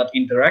civilizations start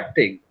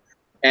interacting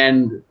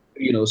and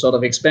sort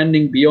of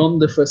expanding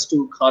beyond the first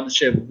two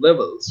Kardashev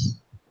levels,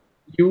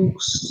 you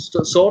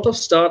sort of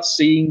start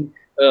seeing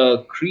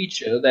a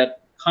creature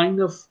that kind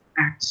of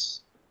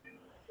acts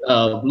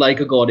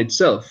like a god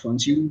itself.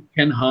 Once you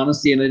can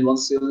harness the energy,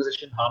 once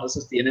civilization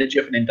harnesses the energy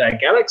of an entire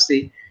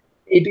galaxy,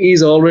 it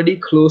is already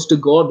close to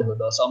godhood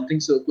or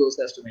something so close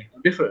as to make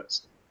no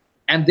difference.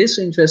 And this,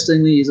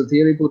 interestingly, is a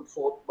theory put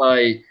forth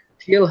by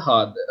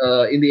Teilhard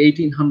in the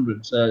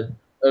 1800s,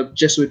 a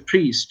Jesuit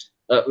priest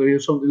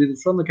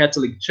from the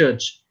Catholic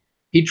Church.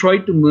 He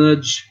tried to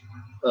merge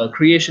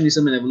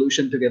creationism and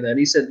evolution together, and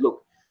he said,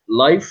 look,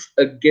 life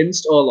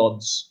against all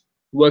odds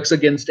works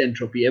against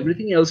entropy.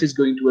 Everything else is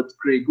going towards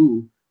grey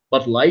goo,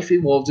 but life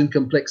evolves in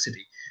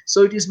complexity.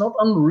 So it is not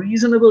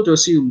unreasonable to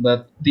assume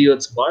that the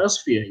Earth's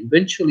biosphere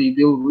eventually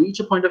will reach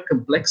a point of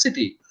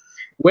complexity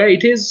where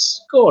it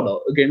is God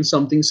against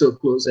something so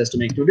close as to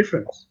make no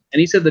difference. And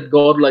he said that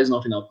God lies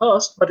not in our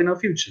past, but in our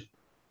future.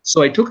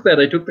 So I took the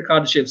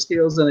Kardashev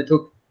scales, and I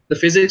took the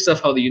physics of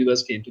how the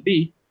universe came to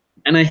be,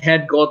 and I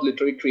had God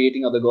literally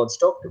creating other gods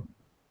talk to me.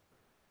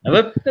 And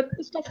that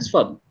stuff is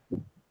fun.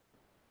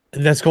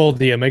 That's called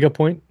the Omega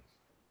Point?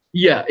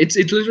 Yeah, it's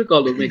literally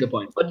called Omega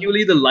Point, but you'll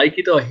either like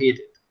it or hate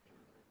it.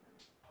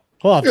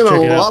 Well, in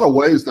a lot of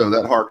ways, though,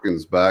 that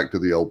harkens back to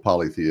the old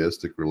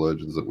polytheistic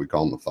religions that we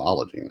call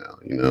mythology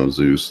now.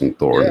 Zeus and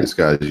Thor and these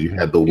guys. You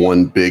had the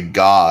one big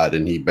god,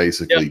 and he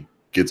basically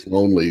gets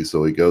lonely,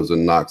 so he goes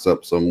and knocks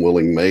up some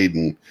willing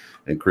maiden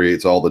and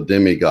creates all the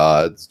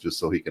demigods just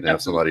so he can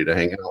have somebody to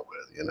hang out with.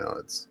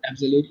 It's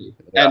absolutely.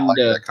 And like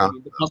the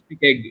cosmic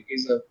egg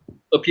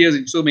appears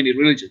in so many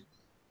religions.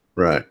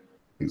 Right.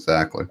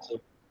 Exactly. So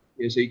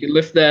you can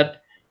lift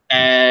that.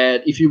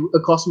 And a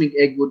cosmic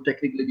egg would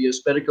technically be a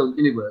spherical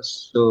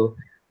universe. So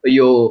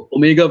your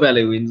omega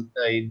value in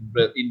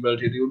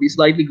relativity would be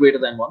slightly greater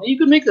than 1. And you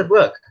can make that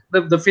work.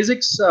 The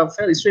physics are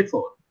fairly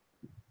straightforward.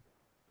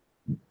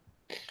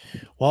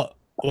 Well,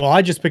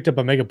 I just picked up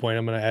a Omega Point.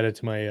 I'm going to add it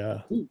to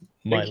my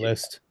my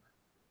list.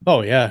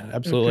 Oh yeah,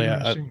 absolutely.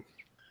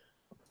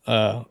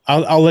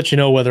 I'll let you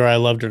know whether I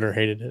loved it or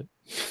hated it.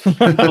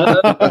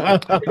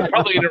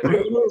 Probably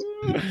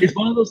it's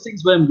one of those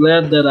things where I'm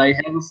glad that I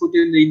have a foot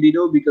in the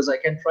indie because I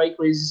can try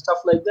crazy stuff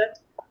like that.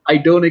 I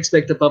don't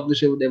expect a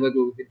publisher would ever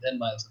go within 10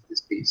 miles of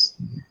this piece.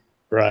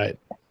 Right.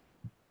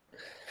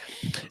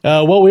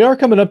 Well, we are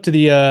coming up to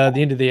the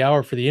end of the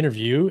hour for the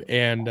interview,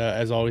 and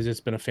as always,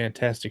 it's been a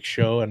fantastic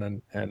show,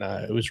 and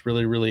it was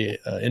really, really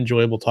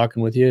enjoyable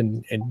talking with you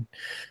and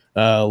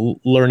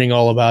learning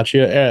all about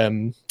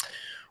you.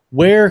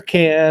 Where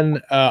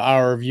can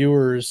our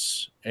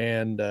viewers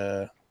and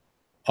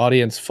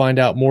audience find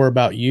out more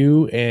about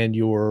you and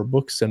your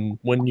books, and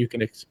when you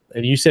can?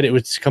 And you said it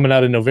was coming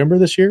out in November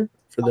this year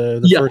for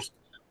the first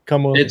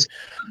Commonwealth.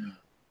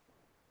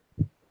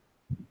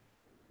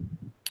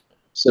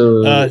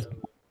 So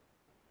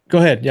go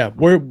ahead. Yeah.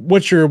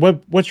 What's your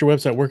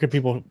website? Where can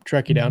people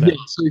track you down at?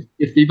 So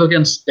if people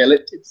can spell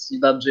it, it's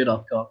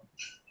Yudhanjaya.com.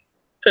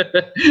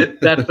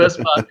 That first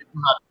part is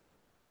not.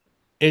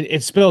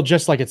 It's spelled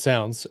just like it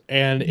sounds,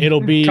 and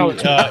it'll be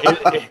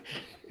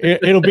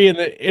it'll be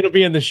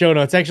in the show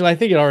notes. Actually, I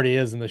think it already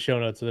is in the show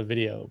notes of the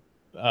video.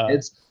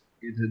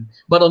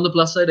 But on the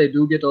plus side, I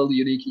do get all the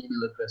unique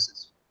email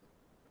addresses.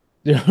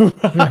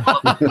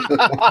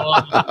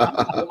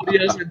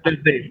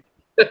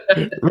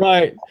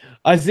 Right.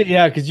 I see.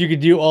 Yeah, because you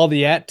could do all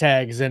the @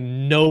 tags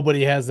and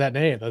nobody has that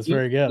name. That's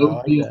very good. I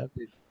like that.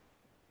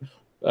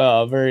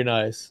 Oh, very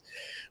nice.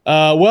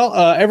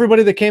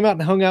 Everybody that came out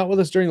and hung out with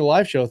us during the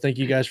live show, thank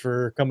you guys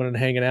for coming and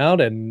hanging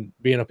out and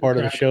being a part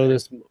of the show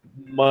this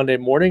Monday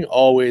morning.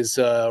 Always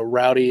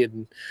rowdy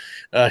and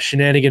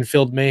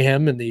shenanigan-filled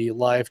mayhem in the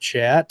live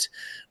chat.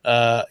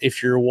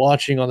 If you're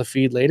watching on the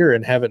feed later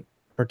and haven't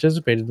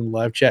participated in the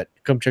live chat,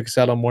 come check us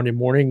out on Monday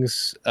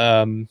mornings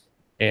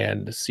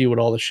and see what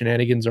all the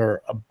shenanigans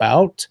are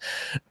about.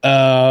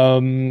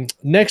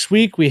 Next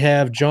week, we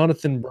have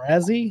Jonathan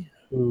Brazzi,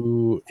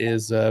 who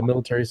is a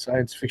military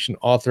science fiction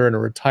author and a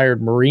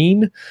retired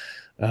Marine.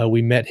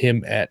 We met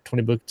him at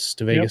 20 Books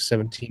to Vegas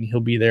 17. He'll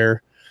be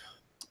there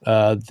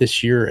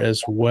this year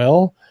as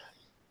well.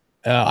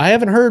 I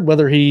haven't heard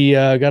whether he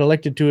got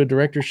elected to a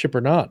directorship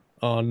or not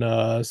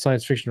on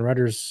Science Fiction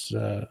Writers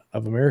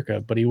of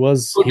America, but he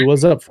was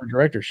up for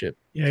directorship.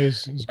 Yeah,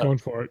 he's going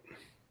for it.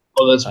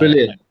 Oh, that's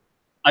brilliant.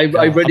 I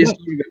read his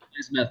story with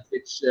Math,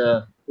 which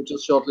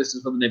was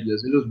shortlisted for the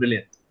Nebulas. It was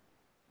brilliant.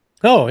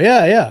 Oh,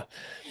 yeah.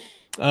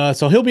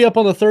 So he'll be up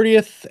on the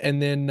 30th,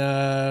 and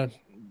then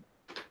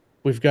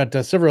we've got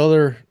several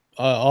other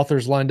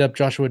authors lined up: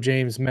 Joshua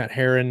James, Matt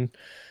Herron,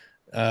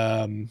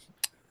 and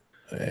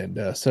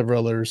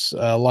several others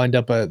lined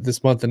up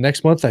this month and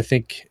next month. I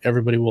think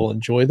everybody will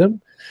enjoy them.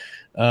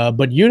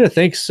 But Una,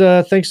 thanks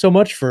so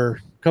much for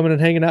coming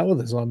and hanging out with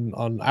us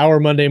on our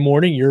Monday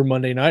morning, your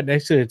Monday night.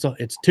 Actually,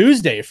 it's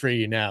Tuesday for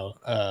you now.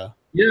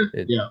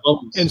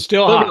 Almost. And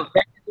still hot.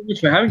 Thank you so much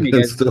for having me,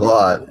 guys. It's still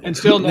hot. And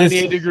still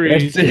 98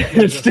 degrees.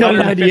 It's still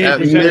 98 at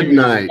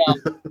midnight.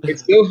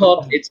 It's still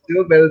hot. It's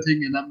still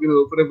melting, and I'm going to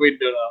open a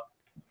window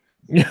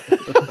now.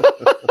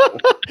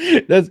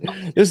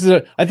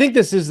 I think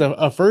this is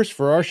a first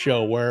for our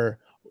show where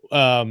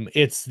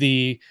it's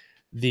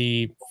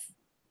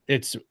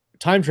it's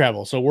time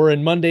travel. So we're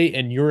in Monday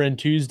and you're in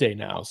Tuesday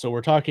now. So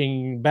we're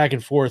talking back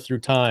and forth through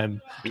time.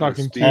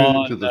 Talking to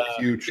the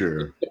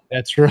future.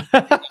 That's right.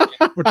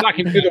 We're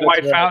talking through the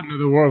White Fountain of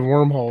the world of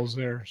wormholes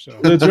there. So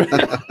that's right.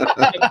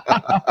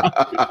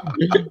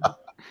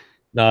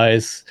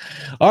 Nice.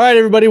 All right,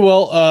 everybody.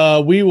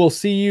 Well, we will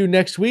see you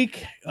next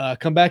week.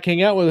 Come back,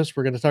 hang out with us.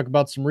 We're going to talk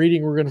about some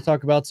reading. We're going to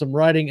talk about some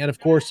writing, and of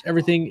course,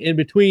 everything in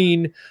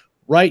between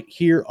right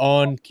here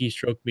on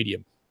Keystroke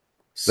Medium.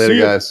 Later,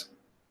 guys.